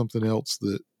think there's something else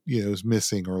that, is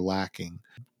missing or lacking?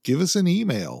 Give us an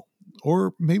email.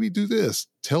 Or maybe do this.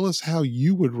 Tell us how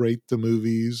you would rate the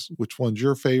movies. Which one's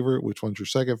your favorite? Which one's your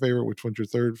second favorite? Which one's your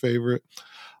third favorite?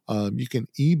 You can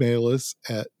email us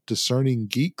at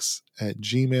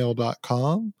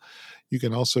discerninggeeks@gmail.com. You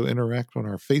can also interact on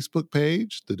our Facebook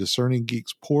page, the Discerning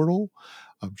Geeks portal.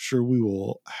 I'm sure we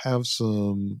will have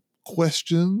some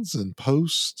questions and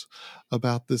posts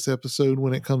about this episode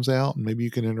when it comes out, and maybe you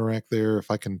can interact there.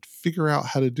 If I can figure out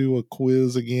how to do a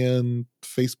quiz again,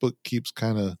 Facebook keeps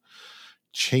kind of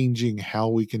changing how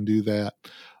we can do that.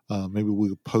 Maybe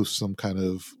we'll post some kind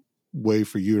of way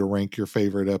for you to rank your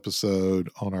favorite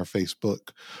episode on our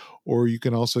Facebook, or you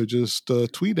can also just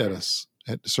tweet at us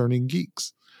at Discerning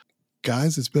Geeks.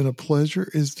 Guys, it's been a pleasure.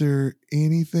 Is there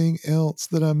anything else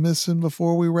that I'm missing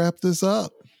before we wrap this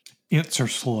up? Ints are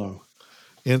slow.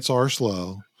 Ints are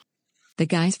slow. The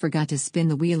guys forgot to spin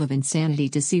the wheel of insanity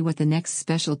to see what the next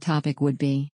special topic would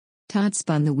be. Todd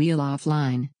spun the wheel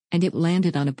offline, and it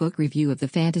landed on a book review of the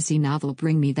fantasy novel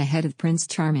Bring Me the Head of Prince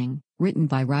Charming, written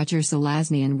by Roger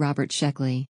Zelazny and Robert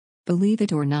Sheckley. Believe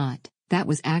it or not, that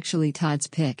was actually Todd's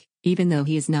pick, even though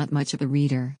he is not much of a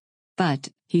reader. But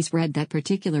he's read that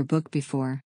particular book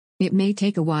before. It may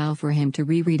take a while for him to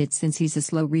reread it since he's a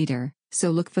slow reader,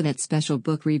 so look for that special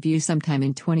book review sometime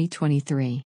in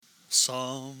 2023.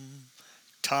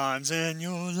 Sometimes in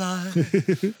your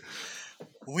life,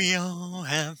 we all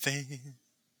have faith.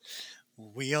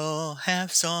 We all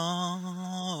have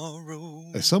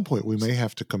sorrow. At some point, we may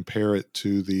have to compare it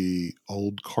to the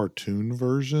old cartoon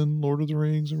version, Lord of the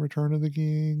Rings and Return of the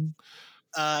King.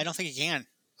 I don't think you can.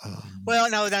 Well,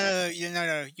 no,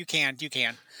 you can.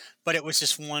 But it was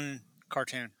just one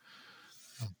cartoon.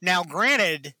 Now,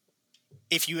 granted,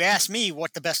 if you ask me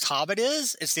what the best Hobbit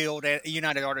is, it's the old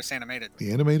United Artists animated.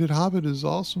 The animated Hobbit is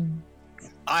awesome.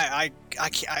 I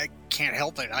can't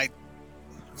help it.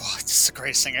 It's the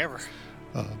greatest thing ever.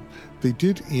 They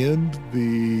did end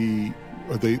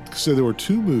so there were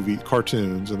 2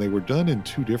 cartoons, and they were done in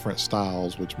 2 different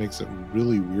styles, which makes it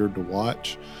really weird to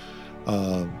watch.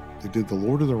 They did the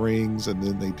Lord of the Rings, and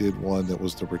then they did one that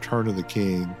was the Return of the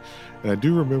King. And I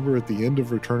do remember at the end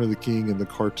of Return of the King in the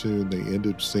cartoon, they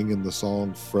ended singing the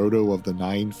song Frodo of the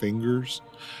Nine Fingers.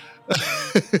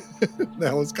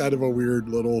 That was kind of a weird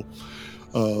little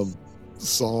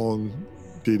song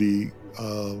ditty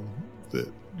that,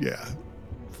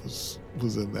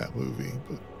 was in that movie.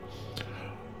 But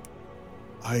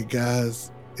all right,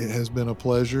 guys, it has been a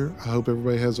pleasure. I hope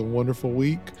everybody has a wonderful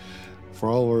week. For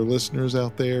all our listeners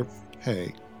out there,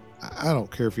 hey, I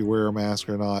don't care if you wear a mask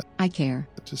or not. I care.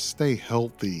 Just stay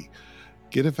healthy.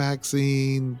 Get a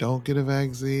vaccine. Don't get a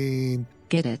vaccine.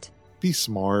 Get it. Be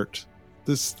smart.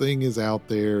 This thing is out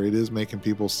there. It is making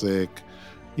people sick.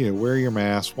 Wear your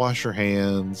mask. Wash your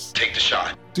hands. Take the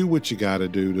shot. Do what you got to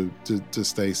do to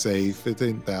stay safe. It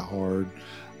ain't that hard.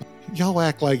 Y'all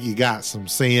act like you got some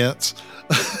sense.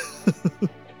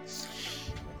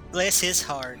 Bless his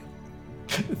heart.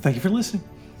 Thank you for listening.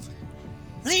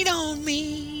 Lean on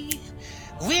me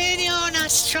when you're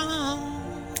not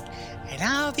strong, and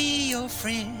I'll be your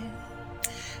friend.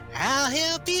 I'll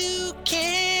help you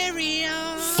carry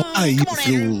on. Fly, Come on,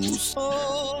 Andrew. fools.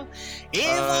 Oh,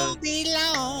 it won't be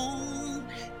long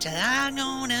till I'm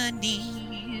gonna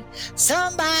need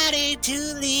somebody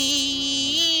to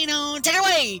lean on. Take it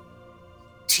away.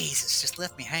 Jesus, just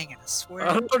left me hanging, I swear.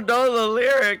 I don't know the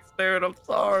lyrics, dude. I'm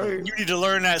sorry. You need to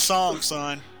learn that song,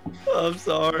 son. I'm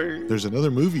sorry. There's another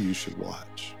movie you should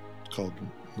watch. It's called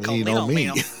Lean Lean on on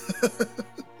Me. Me.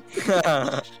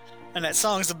 And that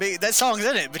song's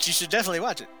in it, but you should definitely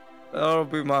watch it. That'll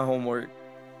be my homework.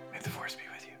 May the force be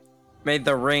with you. May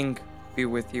the ring be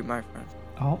with you, my friend.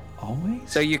 Always?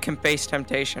 So you can face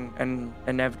temptation and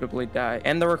inevitably die.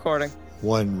 End the recording.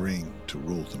 One ring to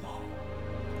rule them all.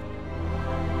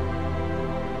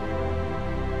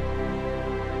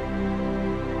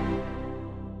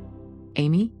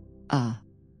 Amy?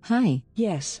 Hi.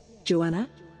 Yes, Joanna?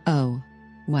 Oh.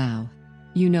 Wow.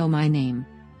 You know my name.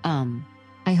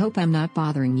 I hope I'm not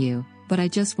bothering you, but I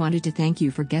just wanted to thank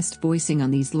you for guest voicing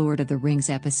on these Lord of the Rings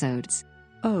episodes.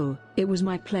 Oh, it was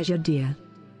my pleasure, dear.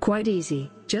 Quite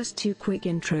easy, just 2 quick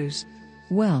intros.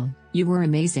 Well, you were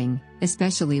amazing,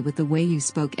 especially with the way you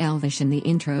spoke Elvish in the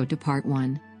intro to part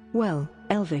 1. Well,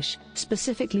 Elvish,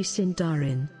 specifically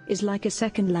Sindarin, is like a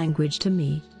second language to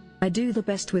me. I do the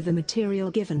best with the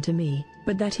material given to me,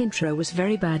 but that intro was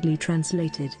very badly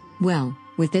translated. Well,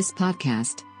 with this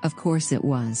podcast, of course it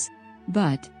was.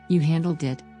 But, you handled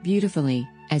it beautifully,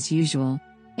 as usual.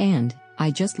 And,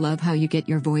 I just love how you get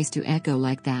your voice to echo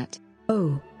like that.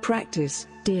 Oh, practice,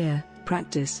 dear,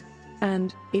 practice.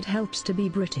 And, it helps to be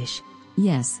British.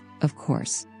 Yes, of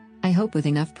course. I hope with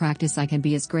enough practice I can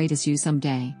be as great as you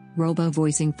someday,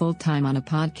 robo-voicing full-time on a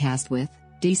podcast with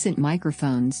decent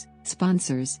microphones,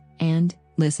 sponsors, and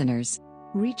listeners.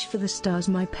 Reach for the stars,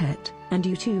 my pet, and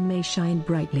you too may shine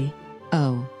brightly.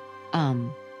 Oh.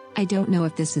 I don't know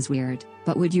if this is weird,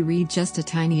 but would you read just a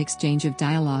tiny exchange of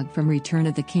dialogue from Return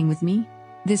of the King with me?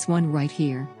 This one right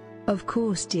here. Of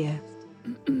course, dear.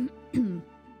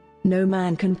 No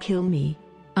man can kill me.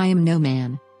 I am no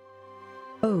man.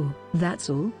 Oh, that's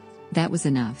all? That was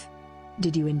enough.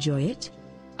 Did you enjoy it?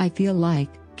 I feel like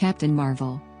Captain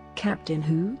Marvel. Captain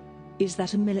who? Is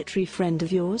that a military friend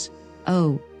of yours?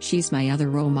 Oh, she's my other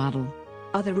role model.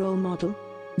 Other role model?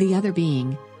 The other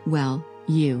being, well,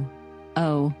 you.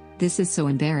 Oh, this is so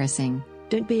embarrassing.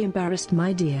 Don't be embarrassed,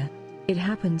 my dear. It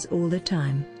happens all the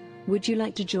time. Would you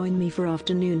like to join me for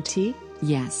afternoon tea?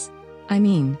 Yes. I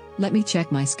mean, let me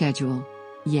check my schedule.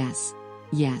 Yes.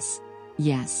 Yes.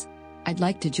 Yes. I'd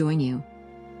like to join you.